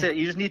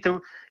 You just need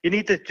to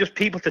just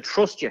people to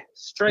trust you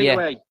straight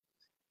away.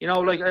 You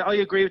know, like I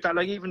agree with that.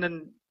 Like even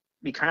in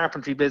my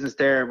carpentry business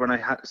there, when I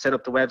had set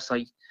up the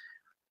website,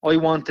 I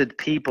wanted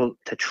people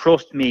to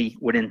trust me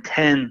within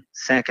 10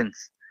 seconds.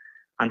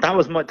 And that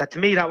was to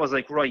me, that was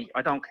like, right,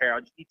 I don't care.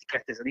 I just need to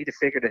get this. I need to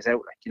figure this out.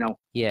 Like, you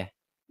know,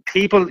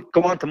 people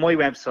go onto my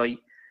website.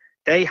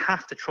 They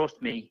have to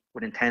trust me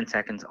within 10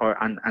 seconds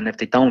and if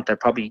they don't, they're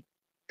probably,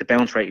 the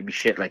bounce rate would be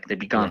shit. Like they'd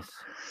be gone. Yes.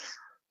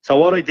 So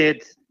what I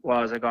did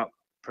was I got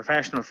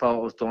professional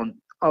photos done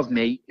of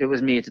me. It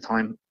was me at the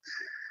time.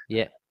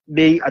 Yeah.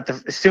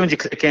 as soon as you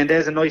click in,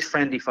 there's a nice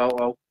friendly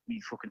photo. Me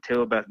fucking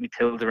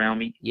tools around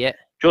me. Yeah.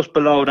 Just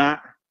below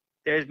that,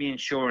 there's me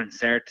insurance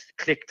there.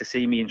 Click to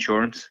see me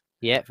insurance.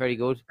 Yeah, very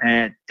good.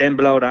 Then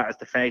below that is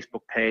the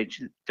Facebook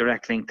page,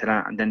 direct link to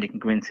that, and then you can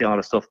go in and see all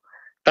the stuff.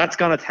 That's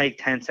going to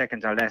take 10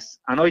 seconds or less.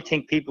 And I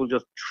think people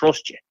just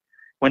trust you.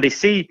 When they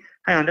see,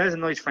 hang on, there's a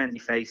nice friendly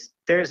face,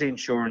 there's the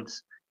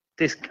insurance,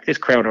 this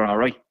crowd are all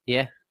right.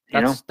 Yeah,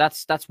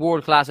 that's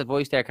world class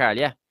advice there, Carl.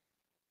 Yeah,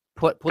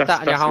 put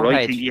that on your homepage.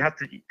 Right. You have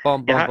to,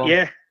 boom.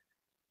 Yeah.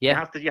 You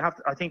have to.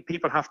 I think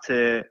people have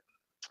to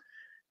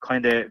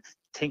kind of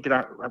think of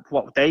that.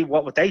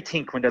 What would they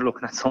think when they're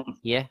looking at something?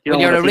 Yeah, you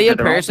when you're a real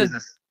person,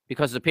 business.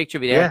 because the picture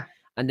will be there,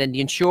 and then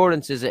the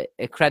insurance is a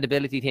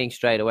credibility thing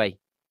straight away.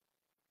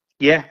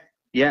 Yeah,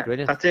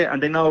 brilliant. That's it.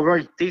 And they know,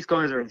 right, these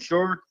guys are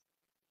insured.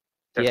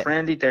 They're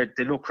friendly. They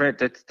look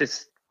great. All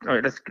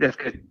right,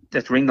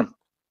 let's ring them.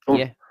 Oh.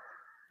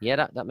 Yeah,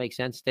 that makes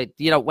sense. They,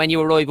 when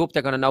you arrive up,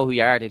 they're going to know who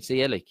you are. They'll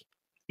see you, like.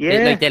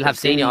 Yeah, they'll have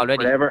seen you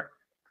already. Whatever.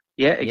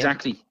 Yeah,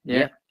 exactly.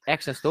 Yeah.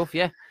 Excellent stuff.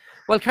 Yeah.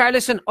 Well, Carl,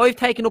 listen, I've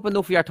taken up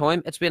enough of your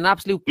time. It's been an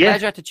absolute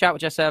pleasure to chat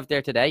with yourself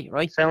there today,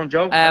 right? Sound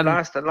Joe. At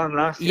long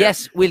last.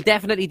 Yes, we'll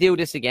definitely do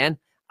this again.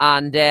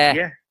 And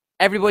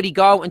everybody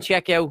go and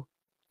check out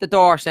the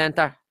Door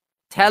Centre.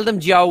 Tell them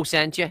Joe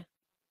sent you.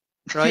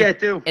 Right? Yeah,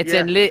 do. It's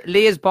in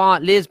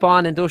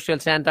Lisbon Industrial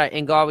Centre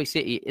in Galway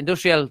City.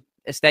 Industrial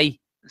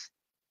Estate.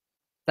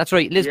 That's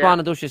right, Lisbon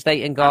Industrial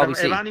Estate in Galway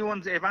City.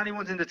 If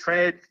anyone's in the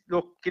trade,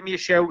 look, give me a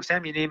shout,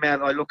 send me an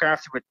email. I look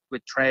after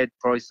with trade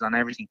prices on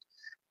everything.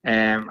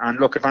 And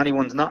look, if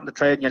anyone's not in the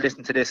trade and you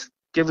listen to this,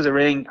 give us a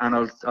ring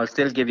and I'll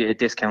still give you a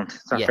discount.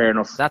 Is that fair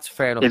enough? That's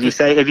fair enough. If you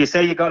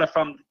say you got it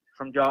from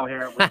Joe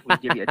here, we'll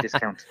give you a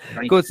discount.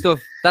 Right? Good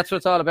stuff. That's what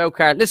it's all about,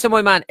 Carl. Listen,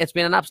 my man, it's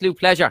been an absolute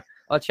pleasure.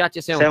 I'll chat to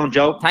you soon. Sound,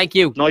 Joe. Thank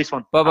you. Nice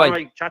one. Bye-bye. All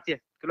right, chat to you.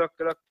 Good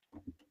luck.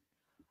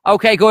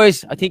 Okay,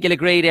 guys, I think you'll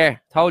agree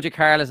there. Told you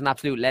Carl is an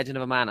absolute legend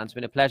of a man, and it's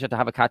been a pleasure to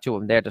have a catch up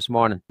with him there this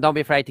morning. Don't be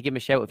afraid to give him a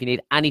shout if you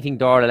need anything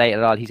door related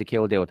at all. He's a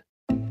cool dude.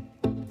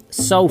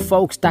 So,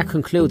 folks, that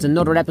concludes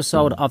another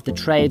episode of the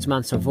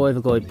Tradesman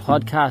Survival Guide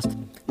podcast.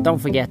 Don't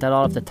forget that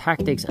all of the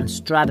tactics and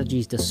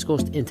strategies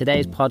discussed in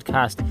today's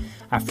podcast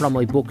are from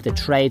my book, The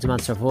Tradesman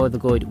Survival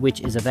Guide,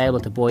 which is available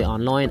to buy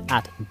online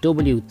at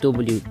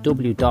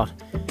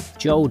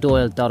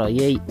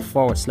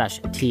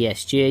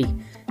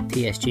www.joedoyle.ie/TSG.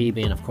 TSG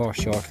being, of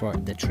course, short for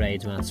The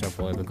Tradesman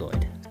Survival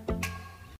Guide.